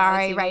I'm therapy sorry,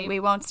 reality TV. right? We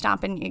won't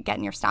stomp and get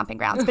in your stomping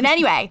grounds. But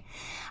anyway,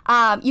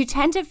 you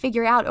tend to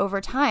figure out over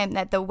time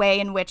that the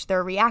way in which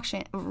they're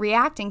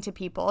reacting to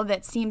people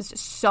that seems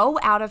so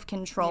out of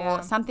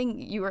control, something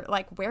you were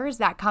like, where is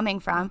that coming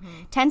from,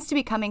 tends to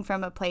be coming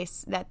from a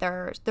place that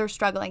they're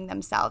struggling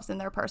themselves in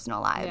their personal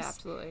lives. Yeah,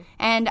 absolutely.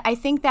 And I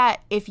think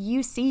that if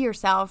you see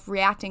yourself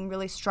reacting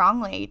really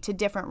strongly to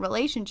different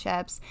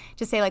relationships,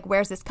 to say like,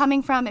 where's this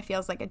coming from? It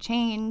feels like a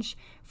change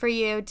for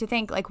you to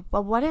think like,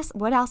 well,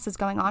 what else is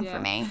going on for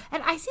me?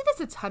 And I see this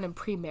a ton in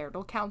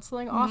premarital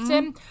counseling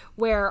often,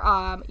 where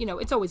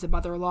it's always a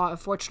mother-in-law,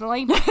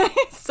 unfortunately.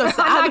 So sad.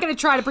 I'm not going to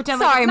try to pretend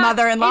Sorry, like it's not.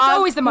 mother-in-law. It's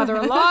always the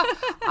mother-in-law.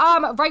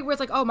 Right, where it's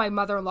like, oh, my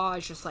mother-in-law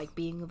is just like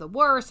being the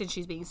worst and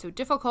she's being so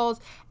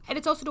difficult. And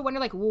it's also to wonder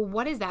like, well,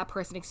 what is that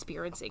person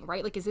experiencing,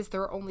 right? Like, is this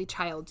their only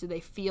child? Do they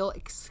feel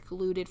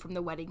excluded from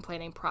the wedding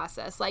planning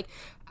process? Like,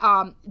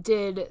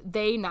 did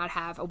they not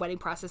have a wedding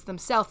process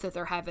themselves that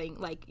they're having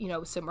like,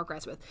 some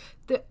regrets with?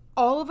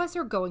 All of us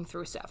are going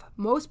through stuff.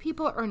 Most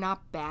people are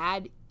not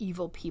bad,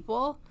 evil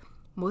people.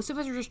 Most of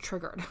us are just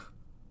triggered.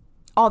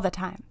 All the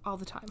time. All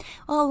the time.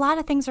 Well, a lot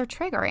of things are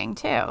triggering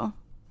too,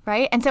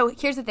 right? And so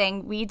here's the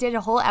thing. We did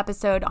a whole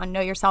episode on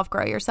Know Yourself,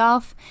 Grow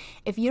Yourself.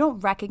 If you don't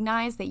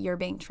recognize that you're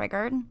being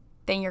triggered,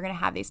 then you're going to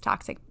have these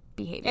toxic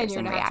behaviors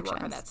and reactions. Have to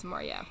work on that some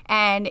more, yeah.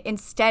 And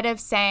instead of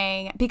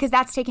saying, because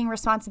that's taking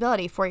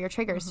responsibility for your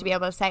triggers, to be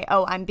able to say,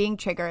 oh, I'm being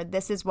triggered.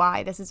 This is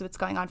why. This is what's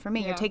going on for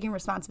me. Yeah. You're taking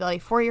responsibility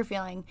for your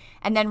feeling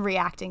and then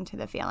reacting to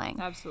the feeling.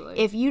 Absolutely.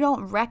 If you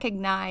don't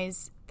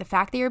recognize the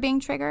fact that you're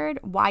being triggered,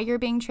 why you're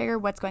being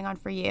triggered, what's going on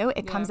for you,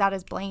 it comes out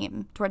as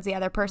blame towards the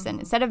other person.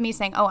 Instead of me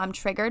saying, oh, I'm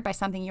triggered by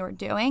something you're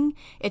doing,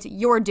 it's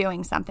you're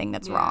doing something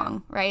that's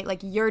wrong, right?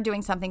 Like you're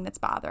doing something that's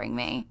bothering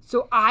me.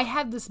 So I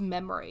have this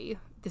memory.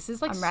 This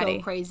is like I'm so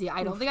ready. crazy.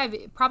 I don't think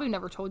I've probably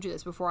never told you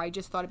this before. I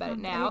just thought about it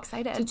now. Very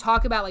excited. To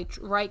talk about like,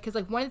 right? Because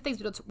like one of the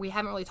things we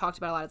haven't really talked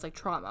about a lot is like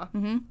trauma.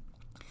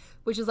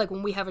 Which is like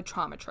when we have a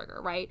trauma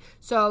trigger, right?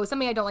 So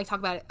something I don't like to talk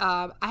about,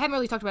 I haven't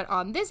really talked about it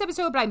on this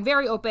episode, but I'm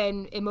very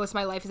open in most of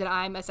my life is that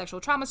I'm a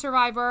sexual trauma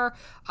survivor.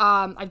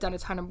 I've done a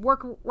ton of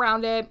work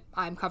around it.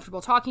 I'm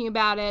comfortable talking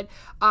about it.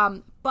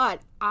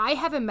 But I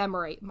have a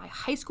memory. My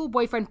high school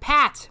boyfriend,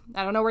 Pat.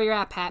 I don't know where you're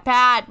at, Pat.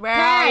 Pat, where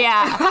are ya?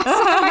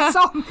 I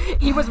saw him.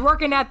 He was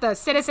working at the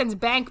Citizens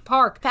Bank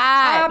Park.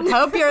 Pat,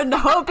 hope you're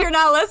not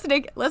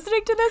listening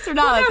to this or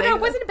not listening. No,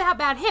 it wasn't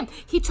about him.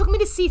 He took me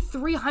to see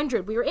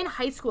 300. We were in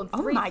high school.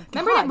 Oh my God.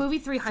 Remember that movie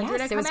 300?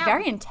 Yes, it was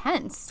very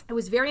intense. It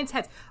was very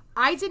intense.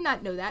 I did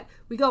not know that.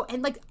 We go,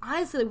 and like,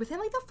 honestly, within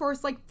like the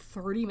first like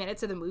 30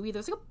 minutes of the movie, there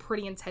was like a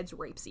pretty intense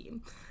rape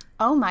scene.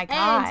 Oh my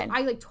God. And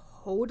I like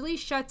totally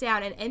shut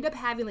down and end up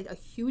having like a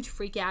huge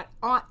freak out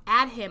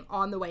at him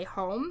on the way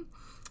home.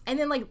 And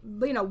then like,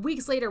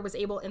 weeks later was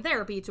able in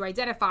therapy to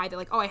identify that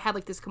like, oh, I had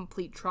like this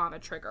complete trauma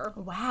trigger.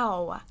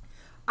 Wow.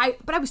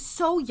 But I was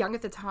so young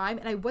at the time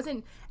and I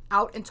wasn't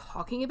out and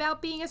talking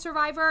about being a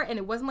survivor, and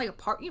it wasn't like a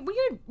part. We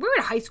were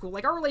in high school,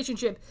 like our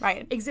relationship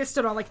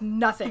existed on like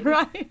nothing,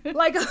 right?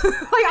 Like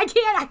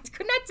I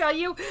could not tell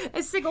you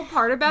a single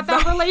part about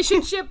that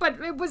relationship,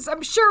 but it was,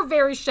 I'm sure,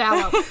 very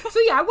shallow. So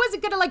yeah, I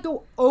wasn't gonna like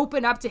go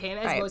open up to him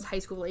as most high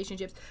school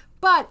relationships.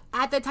 But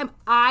at that time,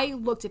 I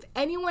looked. If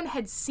anyone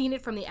had seen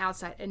it from the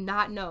outside and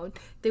not known,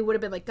 they would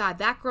have been like, God,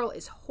 that girl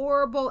is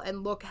horrible,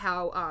 and look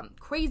how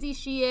crazy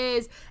she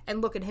is, and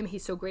look at him,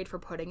 he's so great for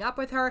putting up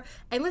with her.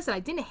 And listen,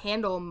 I didn't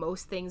handle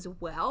most things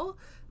well,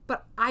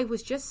 but I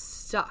was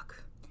just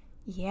stuck.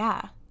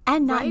 Yeah.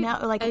 And not know,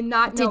 like, and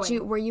not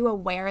knowing. Were you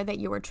aware that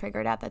you were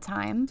triggered at the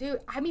time?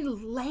 Dude, I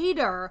mean,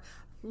 later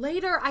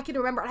I can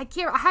remember, and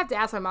I have to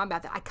ask my mom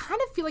about that. I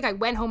kind of feel like I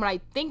went home and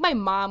I think my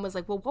mom was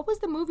like, well, what was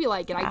the movie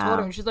like? And I told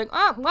her, and she's like,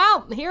 oh,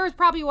 well, here's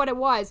probably what it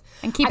was.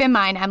 And keep in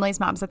mind, Emily's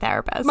mom's a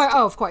therapist.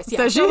 Of course,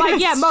 yeah. So like,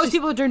 yeah, most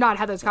people do not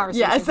have those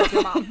conversations with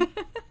your mom.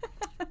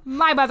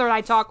 My mother and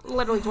I talk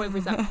literally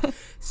 24/7.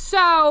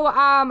 So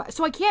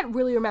I can't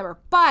really remember.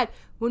 But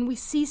when we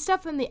see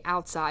stuff from the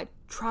outside,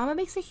 trauma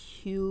makes a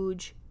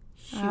huge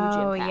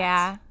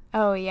impact.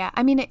 Oh, yeah.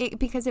 I mean,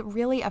 because it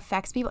really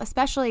affects people,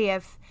 especially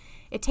if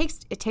it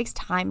takes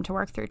time to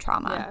work through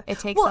trauma. It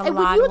takes and a lot of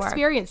when you work.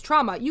 experience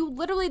trauma, you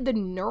literally, the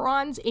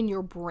neurons in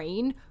your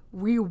brain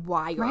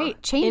rewire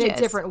changes in a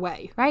different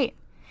way. Right.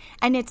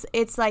 And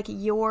it's like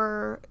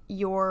your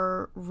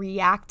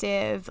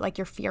reactive, like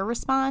your fear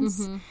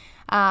response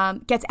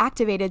gets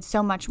activated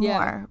so much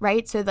more,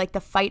 right? So like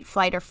the fight,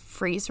 flight, or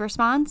freeze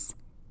response,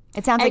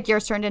 it sounds like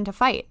yours turned into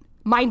fight.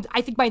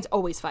 I think mine's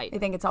always fight. I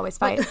think it's always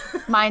fight.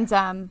 Mine's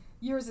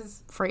yours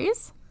is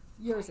freeze?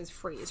 Yours is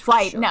freeze.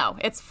 Flight. Sure. No,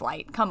 it's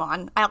flight. Come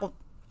on.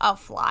 I'll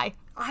fly.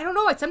 I don't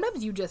know.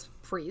 Sometimes you just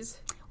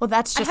freeze. Well,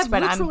 that's just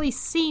when I've literally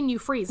seen you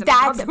freeze.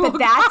 That's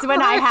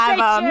when I have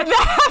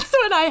that's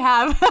when I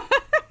have.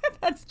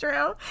 That's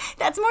true.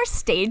 That's more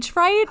stage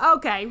fright.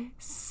 Okay. We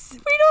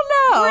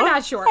don't know. We're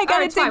not sure. I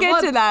gotta dig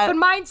into that. But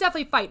mine's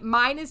definitely fight.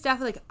 Mine is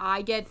definitely like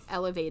I get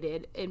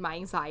elevated in my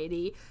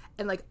anxiety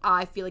and like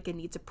I feel like I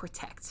need to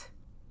protect.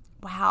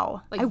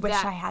 Wow. Like I wish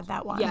I had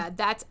that one. Yeah,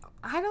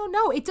 I don't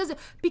know. It doesn't,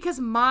 because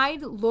mine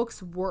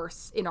looks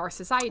worse in our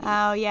society.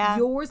 Oh, yeah.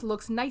 Yours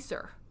looks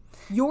nicer.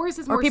 Yours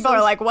is more. Or people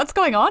are like, "What's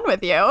going on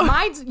with you?"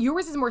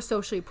 Yours is more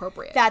socially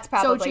appropriate. That's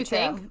probably so, don't you true.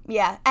 think?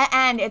 Yeah,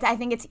 and I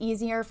think it's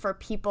easier for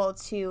people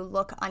to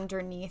look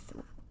underneath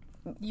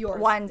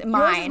Yours is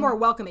more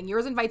welcoming.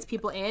 Yours invites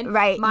people in.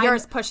 Right. Mine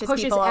yours pushes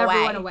people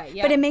everyone away. away.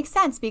 Yeah. But it makes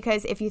sense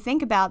because if you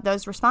think about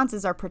those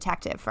responses are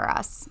protective for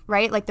us,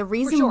 right? Like the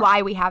reason sure.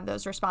 why we have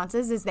those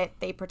responses is that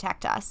they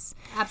protect us.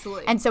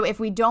 Absolutely. And so if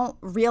we don't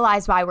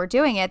realize why we're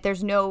doing it,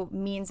 there's no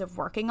means of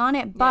working on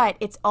it. But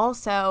it's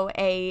also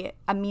a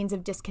means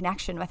of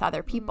disconnection with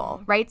other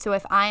people, right? So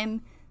if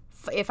I'm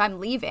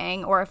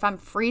leaving or if I'm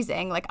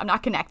freezing, like I'm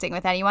not connecting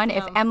with anyone. No.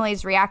 If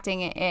Emily's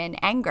reacting in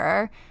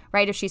anger,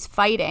 right, if she's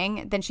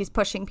fighting, then she's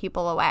pushing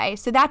people away.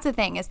 So that's the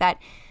thing, is that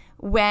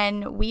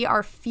when we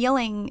are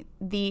feeling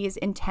these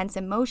intense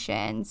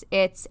emotions,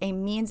 it's a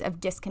means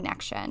of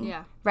disconnection,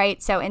 right?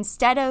 So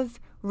instead of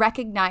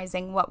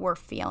recognizing what we're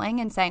feeling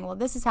and saying, well,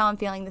 this is how I'm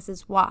feeling, this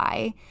is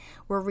why,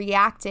 we're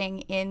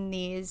reacting in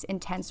these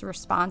intense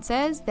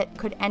responses that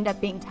could end up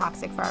being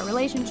toxic for our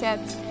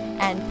relationships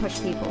and push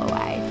people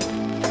away.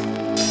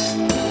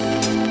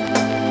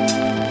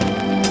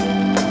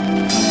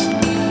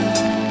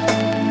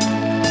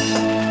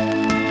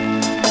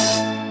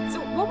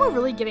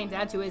 Really getting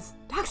down to is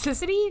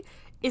toxicity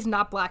is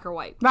not black or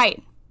white,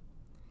 right?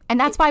 And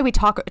that's why we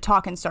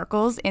talk in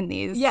circles in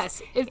these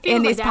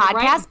podcasts,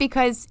 right?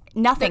 Because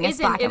nothing is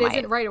black and white. It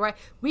isn't right or right.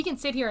 We can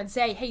sit here and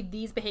say, hey,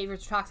 these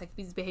behaviors are toxic,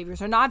 these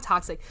behaviors are not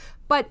toxic,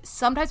 but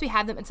sometimes we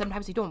have them and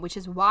sometimes we don't, which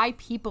is why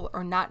people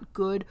are not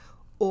good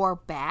or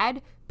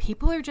bad.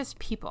 People are just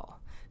people.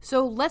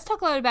 So let's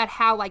talk a little bit about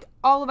how, like,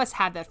 all of us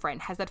has that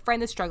friend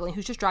that's struggling,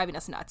 who's just driving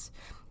us nuts.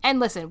 And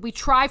listen, we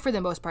try for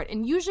the most part.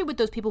 And usually with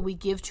those people, we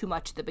give too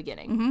much at the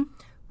beginning,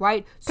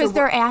 right? Because if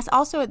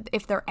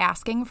they're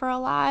asking for a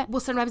lot.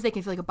 Well, sometimes they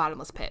can feel like a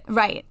bottomless pit.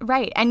 Right.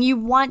 And you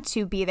want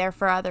to be there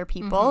for other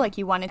people. Like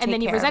you want to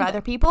take care of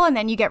other people. And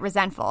then you get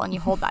resentful and you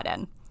hold that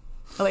in.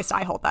 At least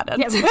I hold that in.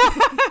 Yes.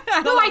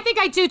 No, I think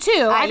I do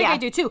too. I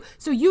do too.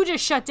 So you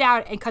just shut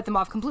down and cut them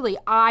off completely.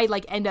 I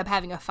end up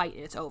having a fight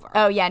and it's over.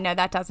 Oh yeah, no,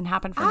 that doesn't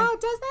happen for me. Oh,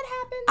 does that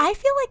happen? I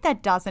feel like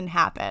that doesn't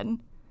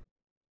happen.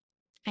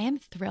 I am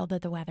thrilled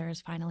that the weather is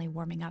finally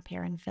warming up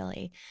here in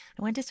Philly.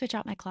 I went to switch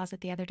out my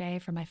closet the other day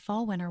from my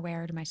fall winter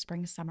wear to my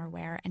spring summer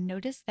wear and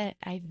noticed that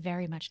I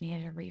very much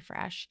needed a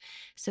refresh.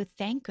 So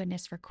thank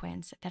goodness for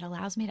Quince that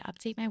allows me to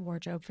update my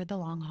wardrobe for the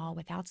long haul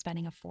without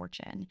spending a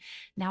fortune.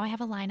 Now I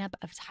have a lineup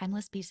of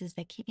timeless pieces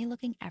that keep me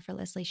looking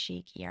effortlessly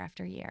chic year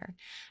after year.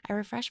 I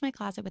refresh my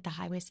closet with the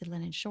high-waisted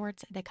linen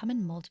shorts that come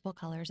in multiple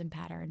colors and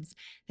patterns,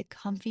 the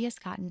comfiest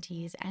cotton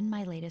tees, and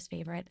my latest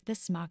favorite, the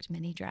smocked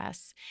mini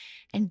dress.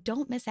 And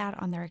don't miss out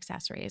on their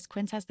accessories.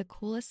 Quince has the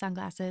coolest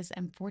sunglasses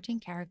and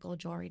 14-karat gold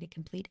jewelry to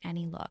complete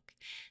any look.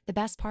 The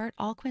best part,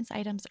 all Quince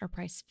items are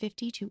priced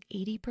 50 to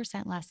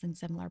 80% less than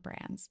similar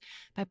brands.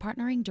 By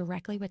partnering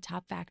directly with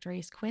top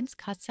factories, Quince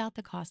cuts out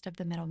the cost of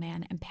the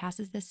middleman and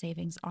passes the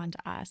savings on to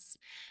us.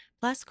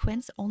 Plus,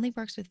 Quince only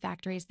works with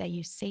factories that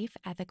use safe,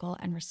 ethical,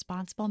 and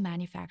responsible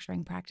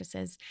manufacturing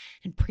practices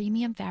and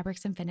premium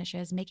fabrics and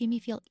finishes, making me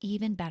feel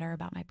even better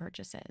about my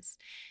purchases.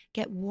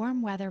 Get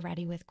warm weather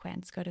ready with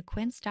Quince. Go to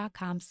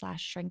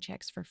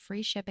quince.com/shrinkchicks for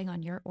free shipping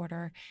on your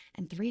order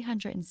and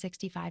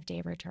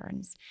 365-day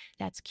returns.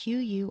 That's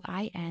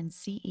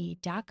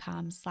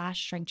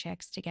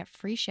QUINCE.com/shrinkchicks to get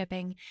free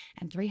shipping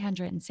and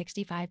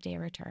 365-day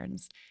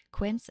returns.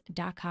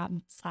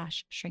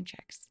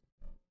 Quince.com/shrinkchicks.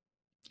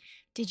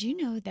 Did you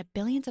know that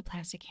billions of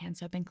plastic hand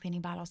soap and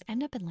cleaning bottles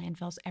end up in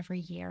landfills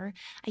every year?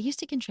 I used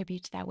to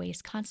contribute to that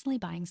waste, constantly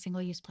buying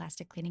single-use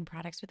plastic cleaning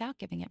products without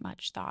giving it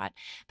much thought.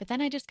 But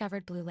then I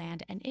discovered Blue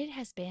Land, and it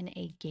has been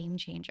a game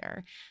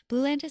changer.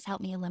 Blue Land has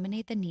helped me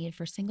eliminate the need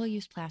for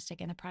single-use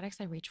plastic in the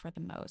products I reach for the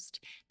most.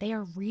 They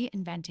are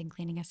reinventing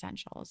cleaning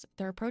essentials.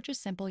 Their approach is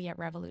simple yet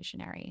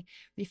revolutionary.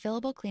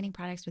 Refillable cleaning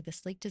products with a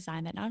sleek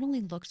design that not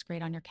only looks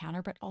great on your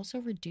counter, but also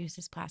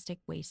reduces plastic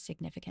waste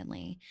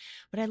significantly.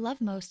 What I love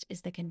most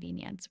is the convenience.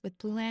 convenience. With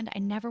Blueland, I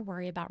never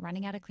worry about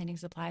running out of cleaning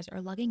supplies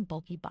or lugging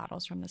bulky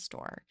bottles from the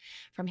store.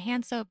 From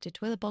hand soap to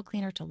toilet bowl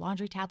cleaner to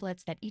laundry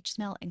tablets that each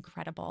smell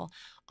incredible,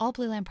 all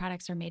Blueland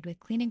products are made with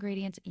clean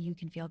ingredients you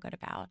can feel good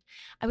about.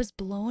 I was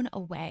blown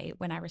away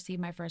when I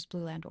received my first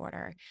Blueland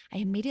order. I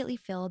immediately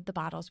filled the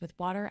bottles with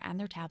water and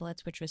their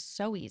tablets, which was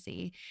so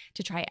easy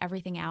to try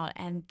everything out.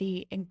 And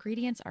the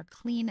ingredients are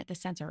clean, the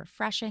scents are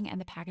refreshing,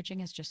 and the packaging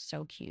is just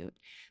so cute.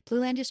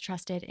 Blueland is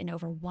trusted in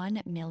over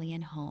 1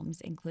 million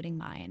homes, including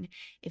mine.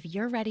 If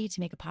you're ready to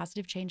make a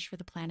positive change for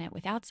the planet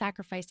without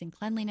sacrificing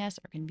cleanliness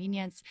or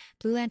convenience,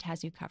 Blueland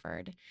has you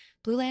covered.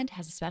 Blueland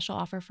has a special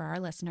offer for our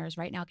listeners.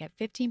 Right now, get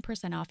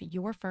 15% off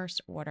your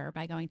first order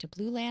by going to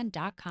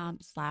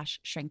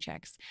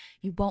blueland.com/shrinkchicks.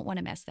 You won't want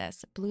to miss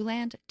this.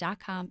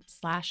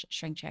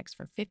 blueland.com/shrinkchicks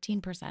for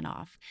 15%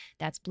 off.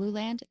 That's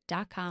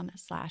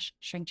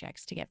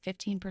blueland.com/shrinkchicks to get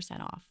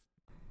 15% off.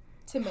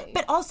 To me.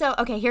 But also,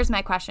 okay, here's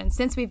my question.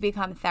 Since we've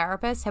become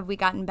therapists, have we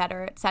gotten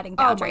better at setting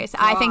boundaries?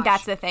 I think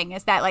that's the thing,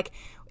 is that, like,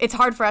 it's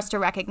hard for us to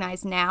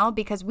recognize now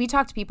because we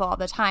talk to people all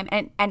the time,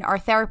 and our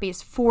therapy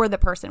is for the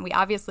person. We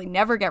obviously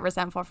never get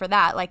resentful for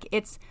that. Like,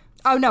 it's...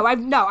 I've right.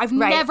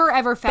 never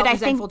ever felt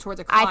resentful towards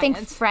a client. I think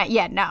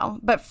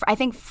I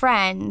think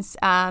friends...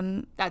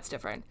 that's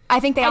different. I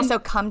think they also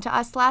come to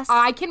us less.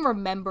 I can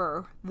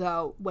remember,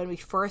 though, when we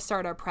first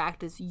started our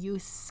practice, you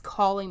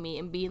calling me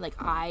and being like,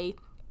 I'm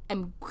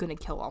gonna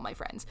kill all my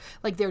friends.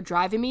 Like, they're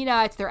driving me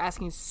nuts. They're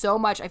asking so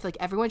much. I feel like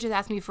everyone just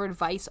asks me for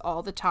advice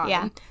all the time.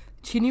 Yeah.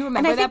 Can you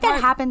remember that? And I think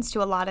part? that happens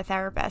to a lot of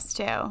therapists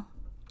too.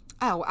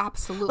 Oh,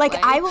 absolutely. Like,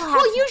 I will have...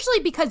 Well, usually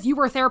because you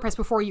were a therapist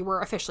before you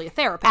were officially a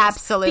therapist.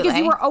 Absolutely. Because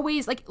you were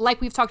always,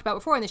 like we've talked about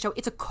before on the show,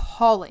 it's a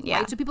calling, yeah.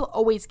 right? So people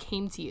always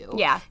came to you.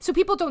 Yeah. So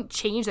people don't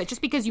change that.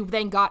 Just because you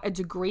then got a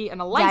degree and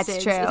a license,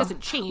 That's true. it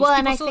doesn't change. Well, people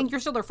and I think... You're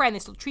still their friend. They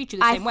still treat you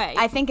the same way.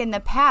 I think in the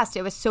past,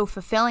 it was so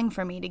fulfilling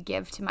for me to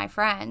give to my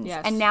friends.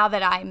 Yes. And now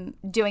that I'm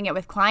doing it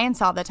with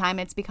clients all the time,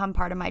 it's become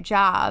part of my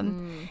job.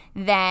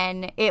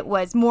 Then it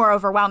was more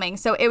overwhelming.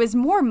 So it was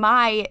more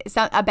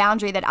a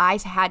boundary that I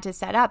had to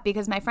set up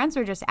because my friends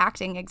were just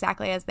acting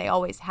exactly as they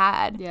always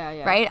had.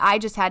 Yeah. Right? I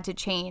just had to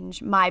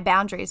change my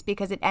boundaries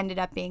because it ended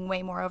up being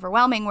way more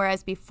overwhelming,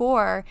 whereas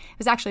before it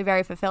was actually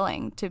very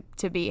fulfilling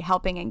to be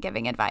helping and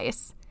giving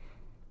advice.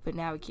 But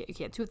now you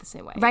can't do it the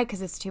same way. Right,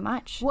 because it's too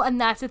much. Well, and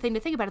that's the thing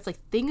to think about. It's like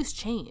things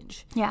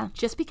change. Yeah.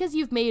 Just because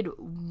you've made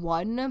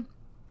one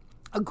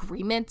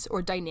agreement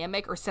or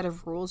dynamic or set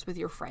of rules with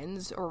your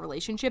friends or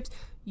relationships,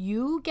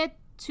 you get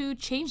to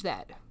change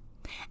that.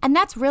 And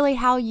that's really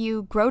how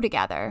you grow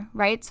together,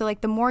 right? So, like,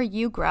 the more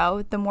you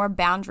grow, the more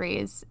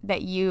boundaries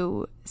that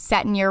you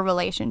set in your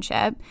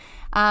relationship,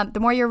 the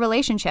more your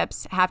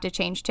relationships have to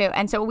change too.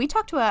 And so I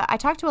talk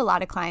to a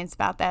lot of clients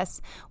about this.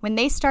 When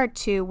they start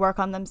to work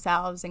on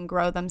themselves and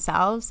grow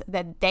themselves,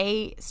 that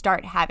they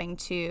start having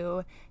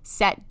to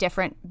set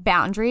different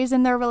boundaries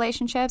in their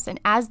relationships.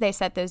 And as they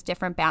set those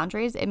different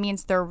boundaries, it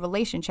means their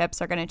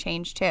relationships are going to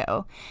change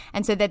too.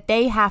 And so that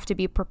they have to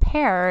be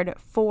prepared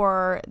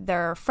for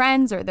their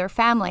friends or their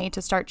family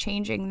to start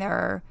changing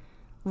their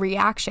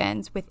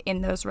reactions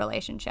within those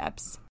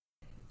relationships.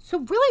 So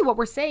really what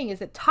we're saying is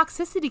that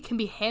toxicity can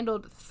be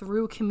handled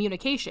through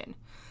communication,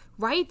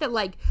 right? That,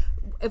 like,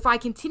 if I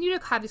continue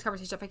to have these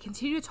conversations, if I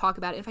continue to talk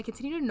about it, if I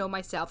continue to know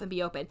myself and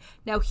be open.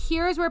 Now,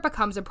 here's where it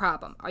becomes a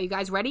problem. Are you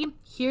guys ready?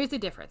 Here's the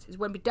difference. Is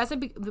when it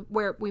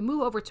where we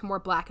move over to more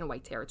black and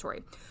white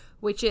territory,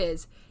 which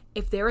is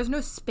if there is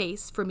no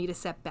space for me to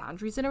set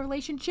boundaries in a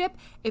relationship,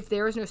 if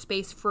there is no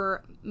space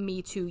for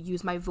me to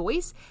use my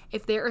voice,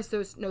 if there is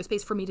no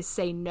space for me to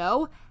say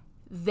no,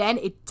 then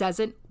it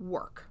doesn't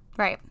work.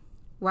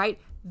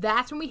 Right?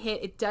 That's when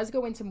it does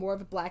go into more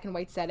of a black and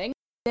white setting.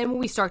 Then when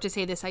we start to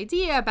say this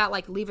idea about,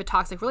 like, leave a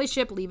toxic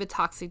relationship, leave a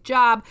toxic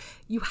job,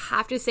 you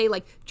have to say,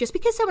 like, just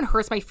because someone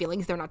hurts my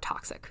feelings, they're not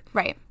toxic.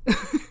 Right.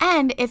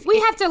 And if we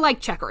have to, like,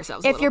 check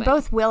ourselves if you're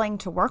both willing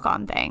to work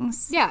on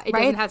things. Yeah, it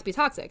doesn't have to be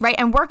toxic. Right.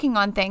 And working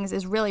on things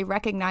is really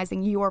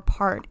recognizing your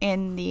part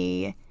in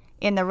the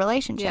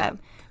relationship. Yeah.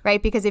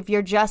 Right? Because if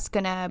you're just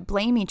going to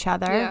blame each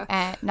other,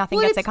 nothing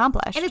gets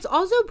accomplished. And it's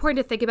also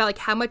important to think about, like,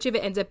 how much of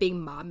it ends up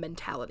being mob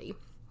mentality.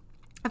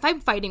 If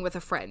I'm fighting with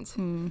a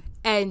friend,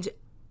 and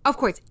of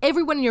course,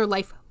 everyone in your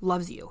life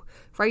loves you,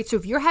 right? So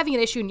if you're having an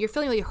issue and you're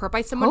feeling really hurt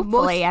by someone,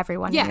 hopefully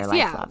everyone in your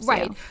life loves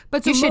you.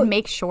 But you should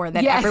make sure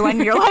that everyone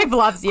in your life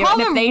loves you. Call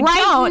and if them they right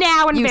don't,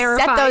 now and you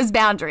verify. set those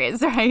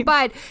boundaries, right?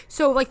 But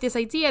so, like, this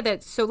idea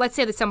that, so let's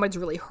say that someone's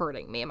really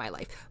hurting me in my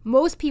life.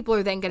 Most people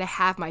are then going to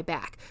have my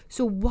back.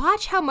 So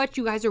watch how much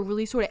you guys are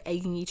really sort of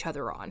egging each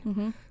other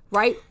on,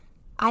 right?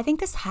 I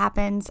think this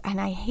happens, and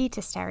I hate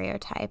to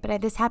stereotype,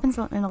 but this happens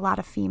in a lot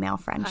of female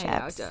friendships. I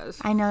know it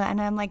does. I know, and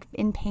I'm, like,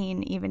 in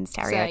pain even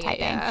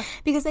stereotyping.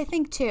 Because I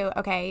think, too,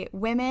 okay,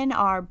 women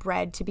are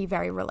bred to be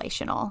very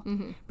relational,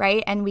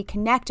 right? And we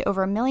connect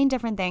over a million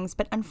different things,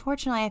 but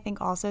unfortunately, I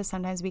think also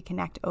sometimes we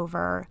connect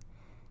over,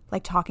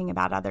 like, talking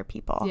about other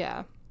people.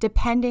 Yeah.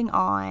 Depending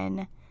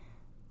on,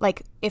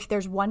 like, if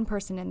there's one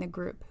person in the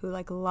group who,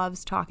 like,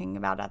 loves talking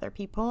about other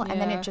people,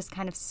 and then it just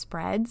kind of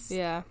spreads.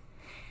 Yeah.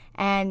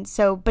 And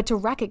so, but to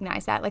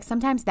recognize that, like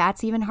sometimes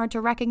that's even hard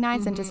to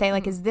recognize and to say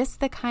like, is this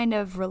the kind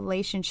of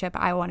relationship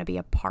I want to be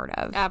a part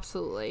of?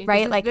 Absolutely.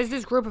 Right? Like there's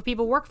this group of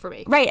people work for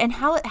me. Right. And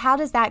how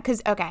does that,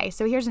 because, okay,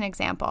 so here's an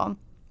example.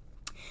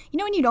 You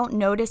know when you don't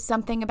notice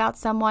something about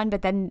someone,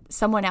 but then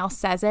someone else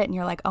says it and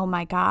you're like, oh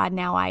my God,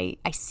 now I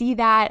see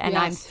that and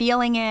I'm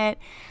feeling it.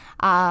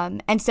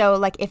 And so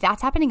like if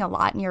that's happening a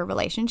lot in your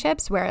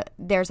relationships where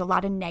there's a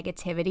lot of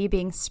negativity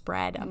being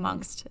spread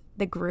amongst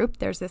the group,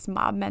 there's this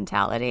mob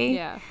mentality.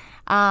 Yeah.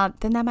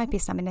 Then that might be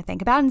something to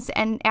think about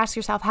and ask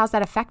yourself, how's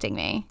that affecting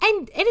me?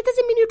 And it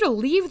doesn't mean you have to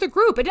leave the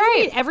group. It doesn't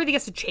mean everything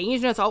has to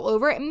change and it's all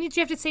over. It means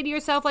you have to say to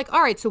yourself, like,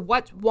 all right, so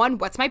what's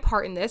my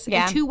part in this?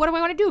 Yeah. And 2, what do I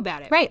want to do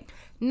about it? Right.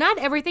 Not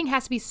everything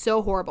has to be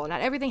so horrible.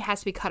 Not everything has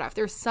to be cut off.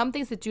 There's some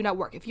things that do not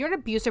work. If you're in an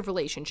abusive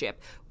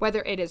relationship,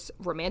 whether it is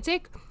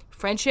romantic,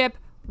 friendship,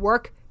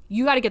 work,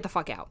 you got to get the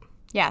fuck out.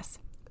 Yes.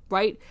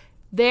 Right?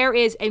 There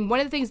is, and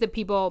one of the things that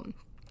people,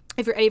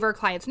 if any of our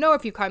clients know,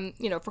 if you come,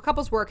 for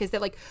couples work, is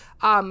that like,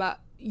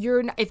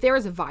 if there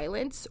is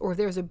violence or if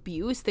there's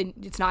abuse, then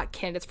it's not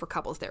candidates for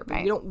couples therapy.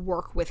 Right. We don't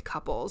work with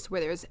couples where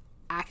there's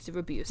active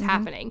abuse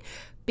happening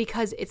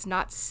because it's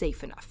not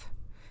safe enough.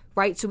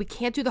 Right? So we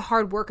can't do the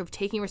hard work of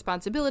taking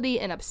responsibility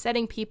and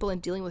upsetting people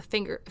and dealing with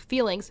fingers.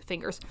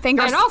 And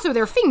also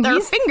their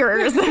fingers.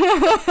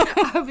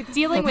 Of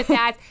dealing with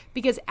that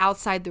because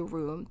outside the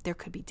room, there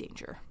could be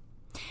danger.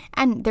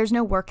 And there's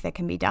no work that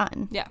can be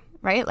done. Yeah.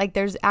 Right? Like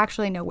there's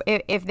actually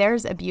if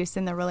there's abuse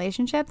in the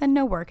relationship, then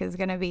no work is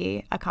going to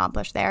be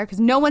accomplished there because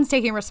no one's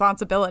taking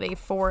responsibility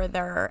for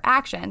their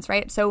actions,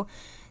 right? So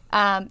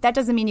that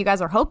doesn't mean you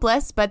guys are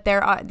hopeless, but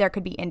there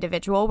could be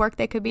individual work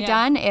that could be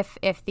done if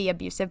the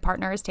abusive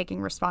partner is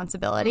taking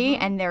responsibility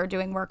and they're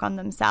doing work on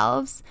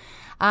themselves.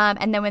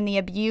 And then when the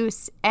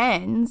abuse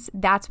ends,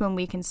 that's when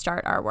we can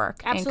start our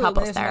work in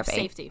couples there's therapy.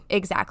 Enough safety.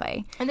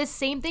 Exactly. And the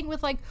same thing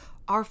with like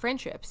our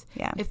friendships.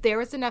 Yeah. If there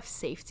is enough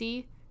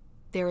safety,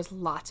 there is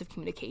lots of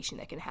communication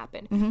that can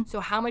happen. So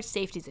how much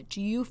safety is it? Do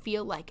you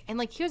feel like, and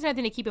like here's another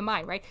thing to keep in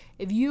mind, right?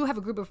 If you have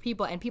a group of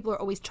people and people are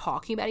always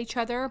talking about each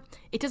other,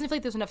 it doesn't feel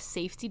like there's enough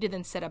safety to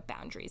then set up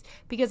boundaries.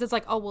 Because it's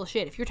like, oh, well,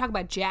 shit, if you're talking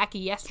about Jackie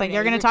yesterday. Like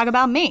you're going to talk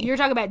about me. You're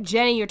talking about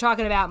Jenny, you're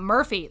talking about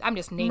Murphy. I'm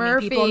just naming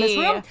people in this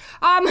room.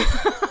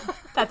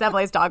 That's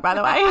Emily's dog, by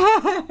the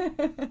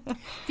way.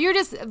 If you're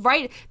just,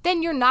 right,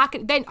 then you're not,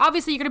 then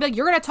obviously you're going to be like,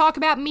 you're going to talk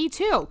about me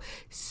too.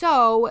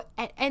 So,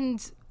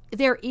 and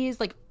there is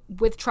like,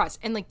 with trust.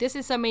 And like this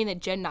is something that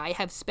Jen and I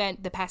have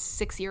spent the past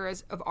 6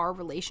 years of our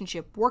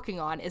relationship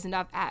working on is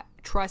enough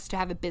trust to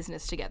have a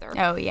business together.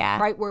 Oh yeah.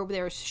 Right? Where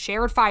there's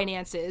shared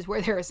finances,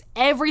 where there's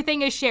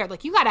everything is shared.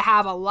 Like you got to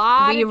have a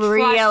lot of trust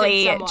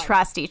really in someone.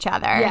 Trust each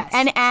other.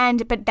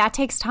 Yes. But that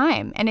takes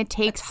time and it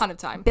takes a ton of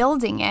time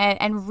building it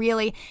and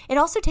really it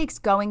also takes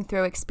going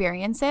through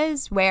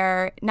experiences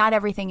where not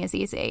everything is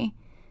easy.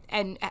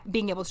 And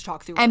being able to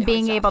talk through and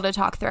being able to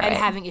talk through and it.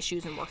 having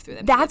issues and work through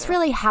them. That's together.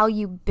 really how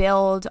you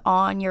build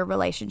on your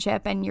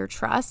relationship and your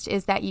trust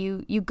is that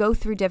you go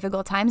through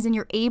difficult times and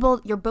you're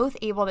both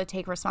able to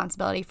take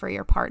responsibility for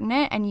your part in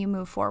it and you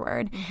move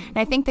forward. And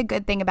I think the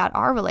good thing about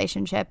our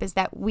relationship is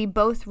that we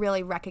both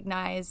really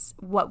recognize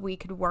what we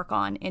could work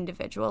on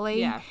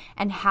individually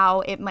and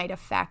how it might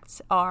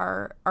affect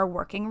our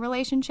working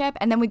relationship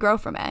and then we grow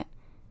from it.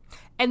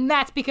 And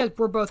that's because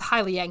we're both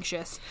highly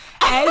anxious.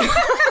 And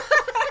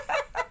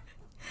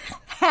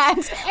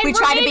And we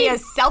try to be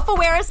as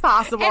self-aware as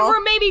possible. And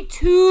we're maybe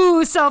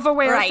too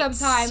self-aware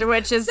sometimes.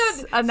 Which is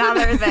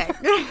another thing.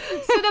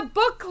 So the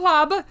book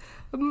club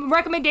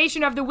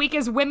recommendation of the week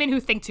is women who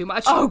think too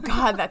much. Oh,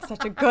 God, that's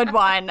such a good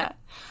one.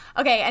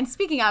 Okay, and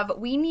speaking of,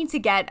 we need to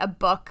get a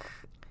book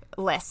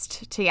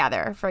list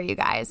together for you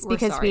guys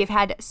because we've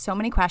had so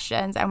many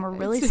questions and we're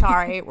really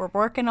sorry. We're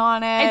working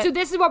on it. And so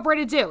this is what we're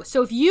going to do.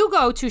 So if you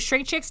go to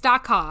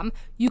ShrinkChicks.com,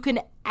 you can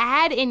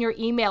add in your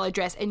email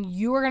address and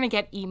you are going to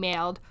get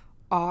emailed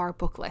our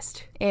book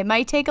list. It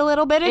might take a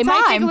little bit of time. It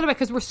might take a little bit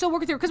because we're still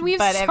working through because we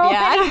have many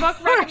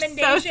book recommendations.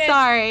 We're so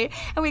sorry.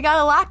 And we got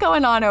a lot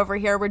going on over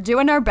here. We're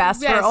doing our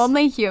best. Yes. We're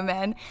only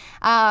human.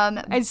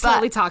 And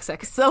slightly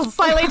toxic. So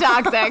slightly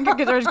toxic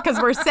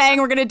because we're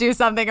saying we're going to do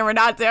something and we're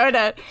not doing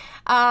it.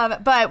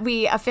 But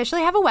we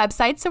officially have a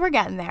website, so we're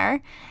getting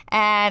there.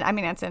 And I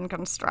mean, it's in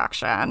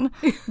construction.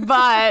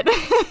 But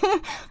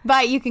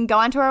you can go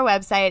onto our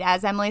website,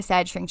 as Emily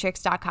said,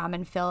 ShrinkChicks.com,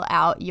 and fill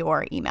out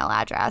your email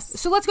address.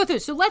 So let's go through.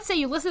 So let's say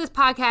you listen to this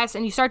podcast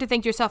and you start to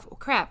think to yourself, oh,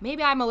 crap,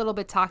 maybe I'm a little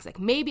bit toxic.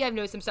 Maybe I've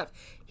noticed some stuff.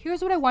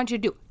 Here's what I want you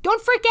to do.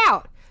 Don't freak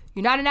out.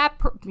 You're not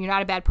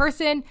a bad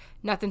person.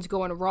 Nothing's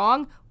going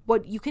wrong.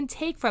 What you can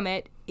take from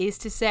it is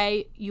to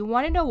say, you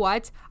want to know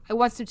what? I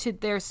want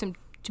to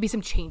be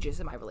some changes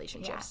in my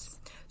relationships.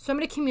 Yes. So I'm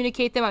going to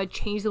communicate them. I would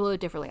change them a little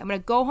differently. I'm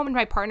going to go home to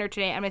my partner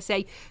today. I'm going to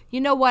say,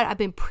 you know what? I've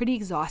been pretty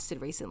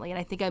exhausted recently, and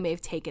I think I may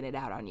have taken it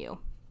out on you.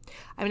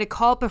 I'm going to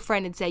call up a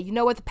friend and say, you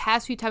know what? The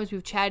past few times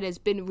we've chatted has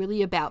been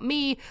really about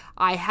me.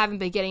 I haven't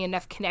been getting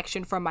enough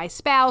connection from my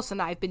spouse,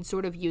 and I've been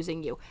sort of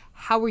using you.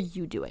 How are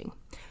you doing?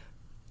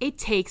 It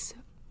takes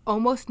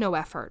almost no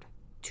effort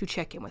to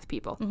check in with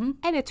people.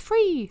 And it's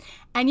free.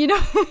 And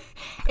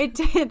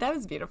that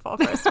was beautiful,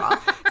 first of all.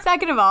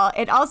 Second of all,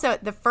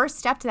 the first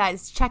step to that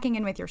is checking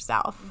in with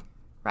yourself,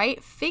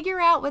 right? Figure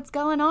out what's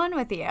going on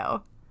with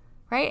you,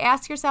 right?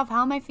 Ask yourself,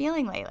 how am I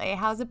feeling lately?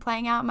 How's it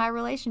playing out in my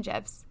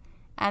relationships?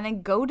 And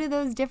then go to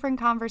those different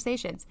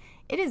conversations.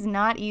 It is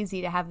not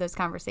easy to have those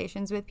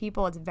conversations with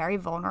people. It's very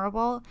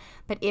vulnerable.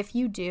 But if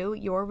you do,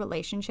 your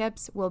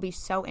relationships will be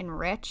so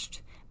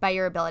enriched by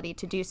your ability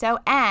to do so.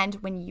 And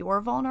when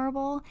you're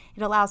vulnerable,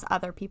 it allows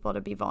other people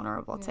to be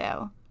vulnerable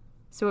too.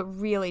 So it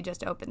really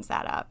just opens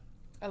that up.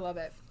 I love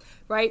it.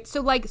 Right?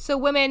 So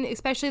women,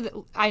 especially,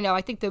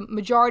 I think the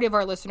majority of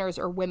our listeners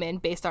are women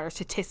based on our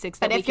statistics.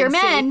 But if you're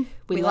men,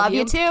 we love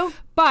you too.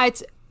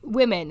 But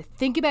women,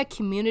 think about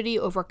community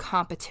over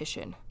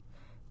competition.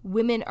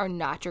 Women are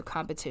not your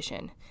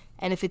competition.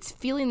 And if it's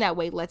feeling that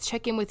way, let's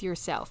check in with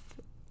yourself.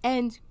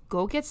 And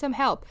go get some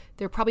help.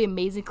 There are probably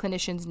amazing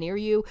clinicians near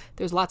you.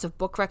 There's lots of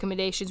book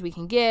recommendations we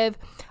can give.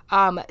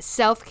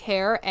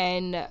 Self-care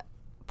and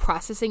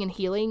processing and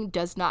healing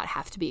does not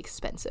have to be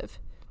expensive.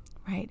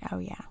 Right. Oh,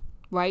 yeah.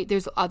 Right?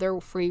 There's other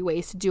free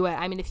ways to do it.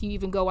 I mean, if you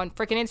even go on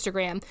freaking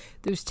Instagram,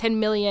 there's 10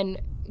 million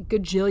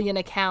gajillion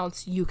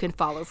accounts you can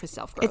follow for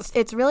self-growth.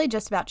 It's really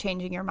just about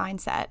changing your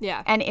mindset.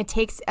 Yeah. And it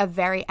takes a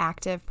very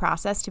active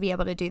process to be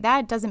able to do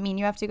that. It doesn't mean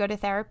you have to go to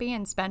therapy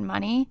and spend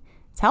money.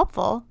 It's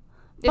helpful.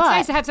 It's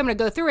nice to have someone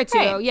to go through it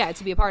to,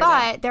 to be a part of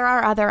it. But there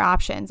are other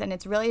options, and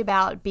it's really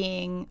about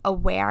being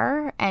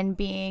aware and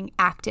being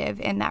active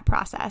in that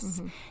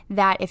process.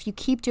 That if you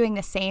keep doing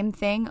the same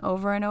thing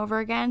over and over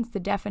again, it's the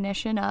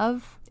definition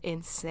of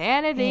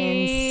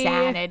insanity.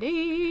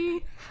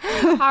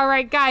 All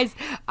right, guys.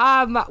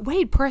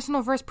 Wait,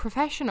 personal versus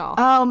professional.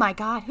 Oh, my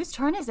God. Whose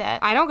turn is it?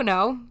 I don't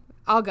know.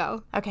 I'll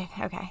go. Okay.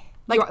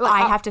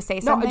 I have to say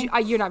something? No,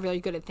 you're not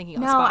really good at thinking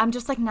on the spot. No, I'm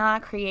just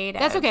not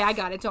creative. That's okay. I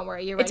got it. Don't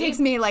worry. You're ready? It takes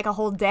me a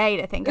whole day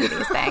to think of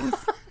these things.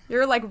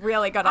 You're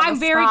really good on the spot. I'm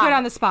very good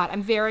on the spot.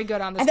 I'm very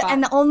good on the spot.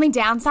 And the only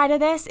downside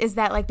of this is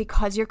that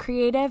because you're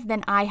creative,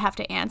 then I have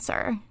to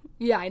answer.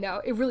 Yeah, I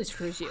know. It really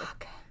screws you.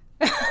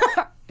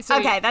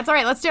 Okay, that's all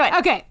right. Let's do it.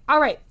 Okay.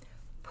 All right.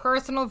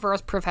 Personal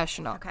versus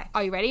professional. Okay.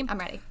 Are you ready? I'm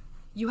ready.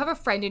 You have a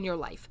friend in your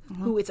life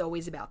who it's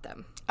always about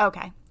them.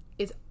 Okay.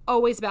 It's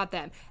always about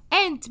them.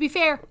 And to be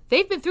fair,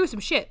 they've been through some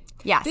shit.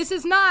 Yes. This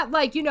is not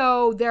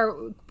they're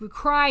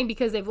crying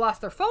because they've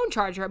lost their phone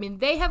charger. I mean,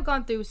 they have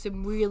gone through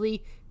some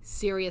really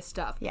serious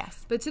stuff.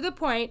 Yes. But to the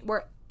point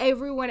where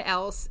everyone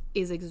else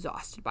is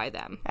exhausted by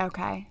them.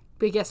 Okay.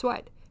 But guess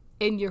what?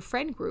 In your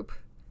friend group,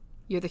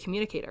 you're the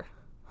communicator.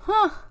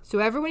 Huh. So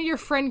everyone in your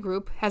friend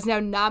group has now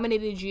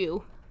nominated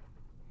you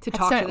to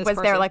talk to this person.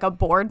 Was there a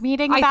board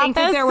meeting about this? I think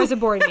that there was a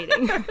board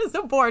meeting. There was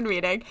a board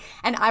meeting,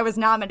 and I was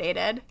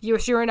nominated. You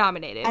were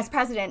nominated. As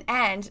president,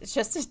 and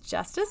just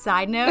a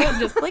side note,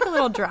 just a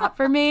little drop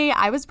for me,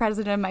 I was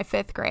president of my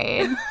 5th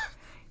grade.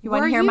 You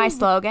want to hear my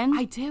slogan?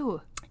 I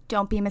do.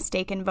 Don't be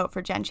mistaken, vote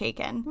for Jen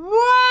Shaken. Wow!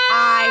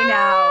 I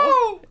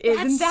know.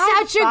 Isn't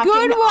that such a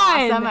good one?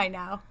 Awesome, I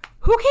know.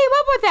 Who came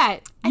up with that?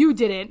 You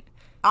didn't.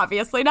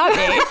 Obviously not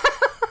me.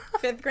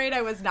 5th grade,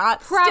 I was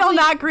still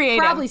not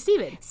creative. Probably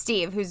Steven.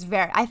 Steve, who's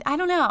I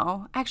don't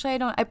know. Actually,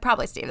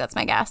 probably Steve. That's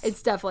my guess.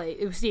 It's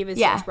definitely Steve is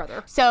his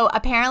brother. So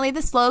apparently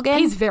the slogan.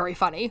 He's very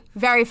funny.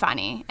 Very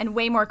funny and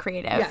way more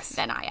creative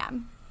than I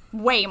am.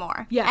 Way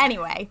more. Yeah.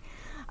 Anyway.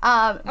 Keep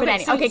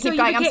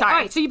going. I'm sorry. All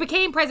right, so you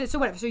became president. So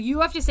whatever. So you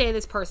have to say to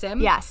this person.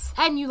 Yes.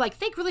 And you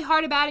think really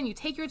hard about it, and you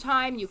take your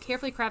time, and you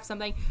carefully craft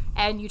something,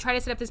 and you try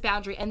to set up this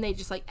boundary, and they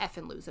just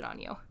effing lose it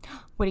on you.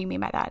 What do you mean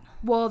by that?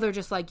 Well, they're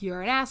just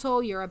you're an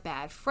asshole, you're a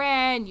bad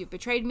friend, you've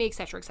betrayed me,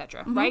 etc.,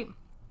 etc. Right?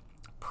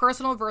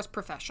 Personal versus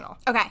professional.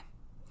 Okay.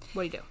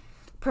 What do you do?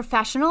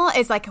 Professional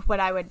is what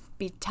I would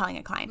be telling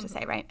a client to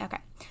say, right? Okay.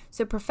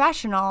 So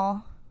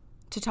professional,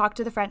 to talk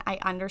to the friend, I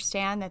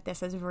understand that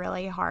this is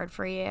really hard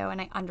for you, and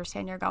I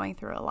understand you're going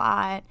through a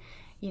lot.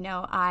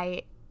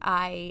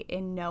 I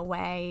in no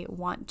way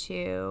want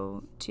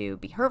to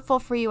be hurtful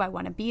for you. I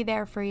want to be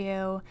there for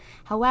you.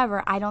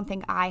 However, I don't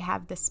think I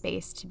have the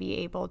space to be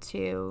able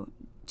to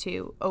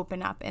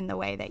open up in the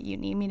way that you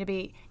need me to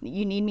be.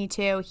 You need me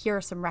to. Here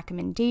are some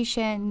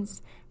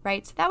recommendations,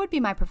 right? So that would be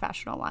my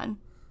professional one.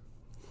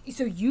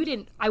 So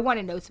I want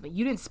to know something.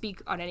 You didn't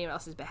speak on anyone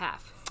else's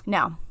behalf.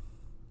 No.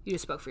 You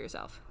just spoke for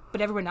yourself.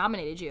 But everyone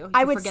nominated you.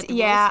 I would,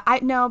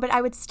 but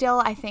I would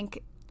still, I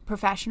think,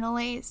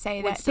 professionally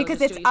say that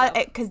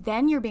because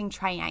then you're being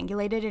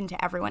triangulated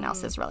into everyone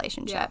else's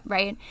relationship,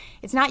 right?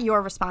 It's not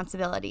your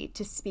responsibility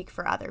to speak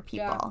for other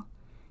people,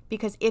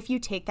 because if you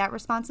take that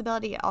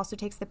responsibility, it also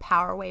takes the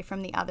power away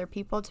from the other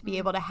people to be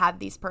able to have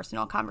these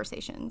personal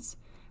conversations,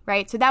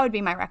 right? So that would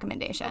be my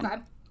recommendation. Okay.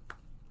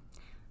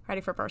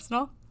 Ready for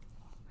personal?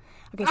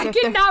 Okay, so I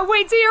cannot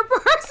wait to hear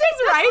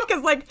person's, right?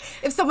 Because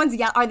if someone's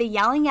are they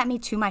yelling at me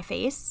to my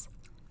face?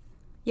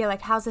 Yeah,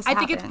 how's this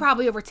happen? I think it's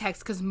probably over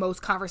text, because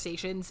most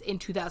conversations in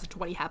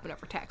 2020 happen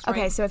over text, right?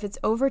 Okay, so if it's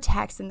over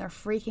text and they're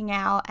freaking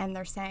out and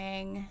they're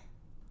saying,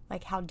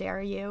 how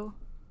dare you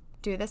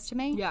do this to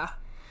me? Yeah.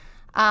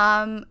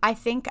 I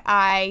think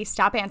I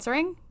stop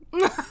answering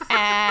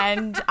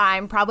and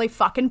I'm probably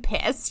fucking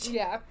pissed.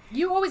 Yeah.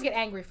 You always get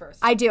angry first.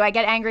 I do. I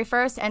get angry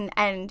first, and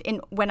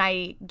when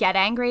I get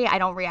angry, I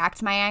don't react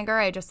to my anger.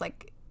 I just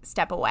like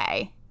step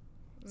away.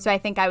 So I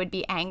think I would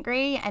be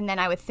angry, and then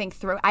I would think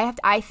through.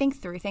 I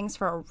think through things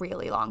for a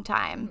really long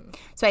time.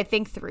 So I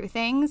think through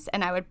things,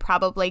 and I would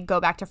probably go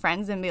back to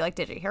friends and be like,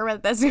 "Did you hear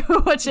what this?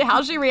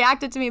 How she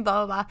reacted to me?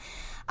 Blah blah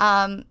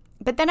blah."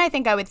 But then I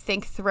think I would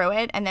think through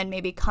it and then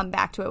maybe come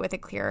back to it with a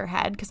clearer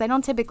head, because I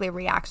don't typically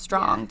react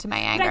strong to my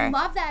anger. But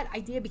I love that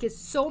idea, because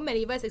so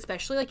many of us,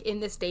 especially like in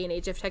this day and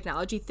age of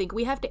technology, think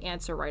we have to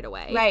answer right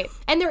away. Right.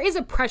 And there is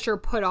a pressure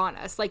put on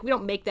us. Like, we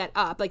don't make that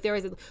up. Like, there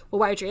is well,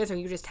 why aren't you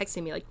answering? You're just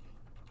texting me. Like,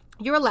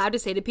 you're allowed to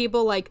say to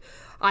people, like,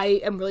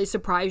 I am really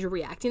surprised you're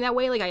reacting that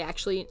way. Like, I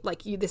actually,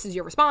 like, this is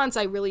your response.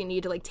 I really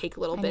need to, like, take a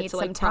little bit to,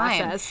 like,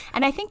 process.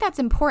 And I think that's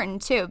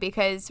important, too,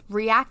 because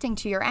reacting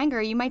to your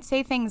anger, you might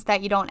say things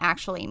that you don't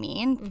actually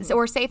mean,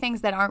 or say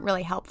things that aren't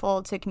really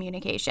helpful to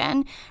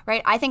communication,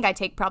 right? I think I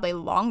take probably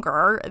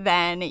longer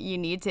than you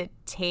need to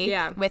take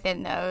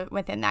within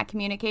that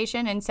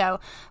communication. And so,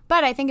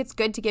 but I think it's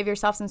good to give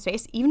yourself some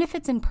space, even if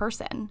it's in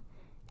person.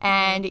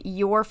 And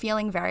you're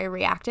feeling very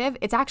reactive,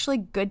 it's actually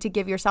good to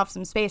give yourself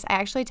some space. I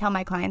actually tell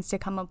my clients to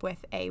come up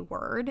with a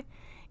word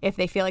if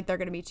they feel like they're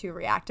going to be too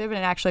reactive, and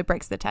it actually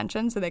breaks the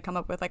tension. So they come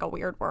up with like a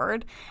weird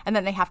word, and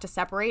then they have to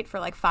separate for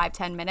like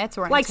 5-10 minutes,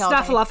 or like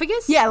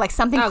snuffleupagus? Yeah, like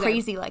something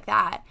crazy like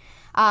that.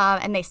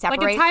 And they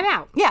separate. Like a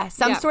timeout. Yeah,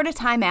 some sort of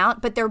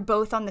timeout, but they're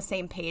both on the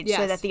same page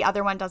so that the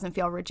other one doesn't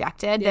feel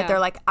rejected, that they're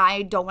like,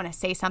 I don't want to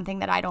say something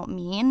that I don't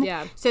mean.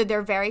 Yeah. So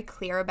they're very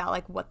clear about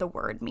like what the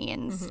word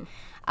means.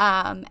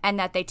 And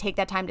that they take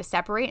that time to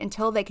separate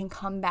until they can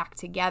come back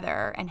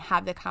together and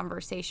have the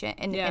conversation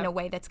in a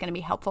way that's going to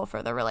be helpful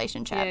for the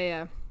relationship.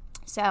 Yeah.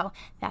 So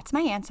that's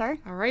my answer.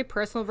 All right,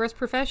 personal versus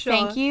professional.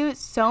 Thank you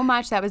so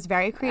much. That was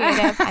very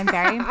creative. I'm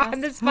very impressed.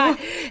 On the spot.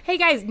 Hey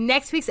guys,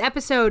 next week's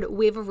episode,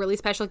 we have a really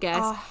special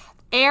guest.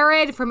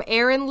 Erin from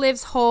Erin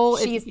Lives Whole.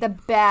 She's the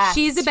best.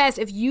 She's the best.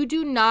 If you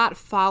do not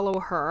follow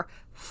her,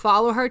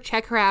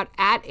 check her out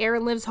at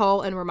Erin Lives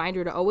Whole, and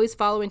reminder to always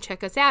follow and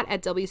check us out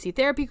at WC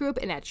Therapy Group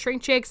and at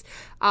ShrinkChicks.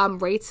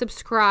 Rate,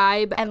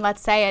 subscribe. And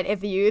let's say it,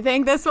 if you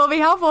think this will be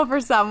helpful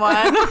for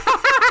someone.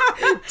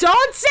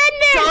 Don't send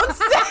it! Don't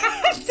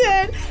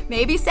send it!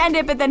 Maybe send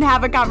it, but then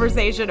have a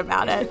conversation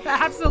about it.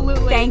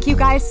 Absolutely. Thank you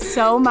guys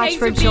so much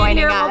for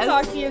joining us.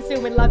 We'll talk to you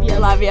soon. We love you.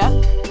 Love you.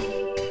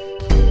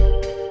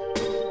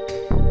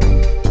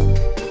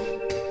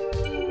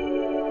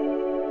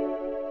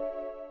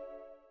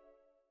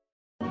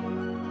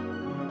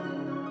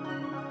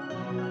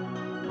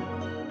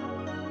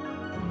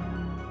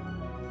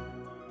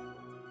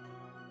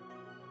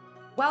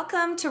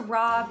 Welcome to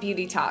Raw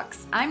Beauty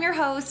Talks. I'm your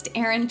host,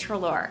 Erin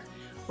Treloar.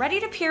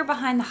 Ready to peer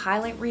behind the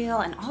highlight reel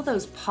and all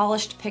those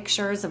polished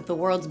pictures of the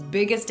world's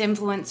biggest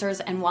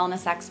influencers and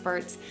wellness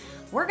experts?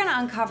 We're going to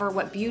uncover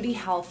what beauty,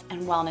 health,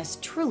 and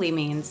wellness truly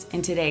means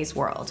in today's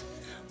world.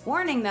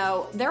 Warning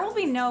though, there will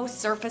be no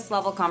surface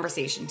level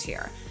conversations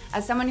here.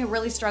 As someone who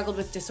really struggled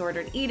with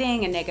disordered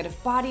eating and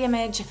negative body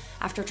image,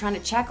 after trying to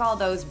check all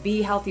those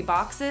be healthy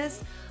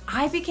boxes,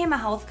 I became a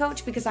health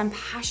coach because I'm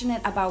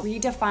passionate about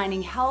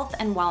redefining health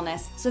and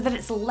wellness so that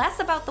it's less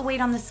about the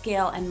weight on the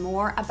scale and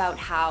more about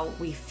how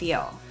we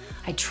feel.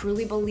 I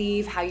truly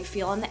believe how you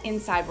feel on the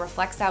inside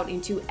reflects out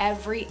into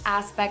every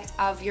aspect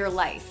of your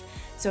life.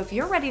 So if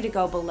you're ready to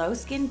go below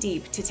skin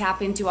deep to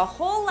tap into a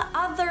whole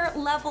other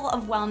level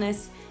of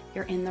wellness,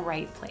 you're in the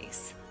right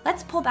place.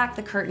 Let's pull back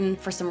the curtain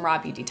for some Raw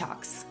Beauty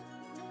Talks.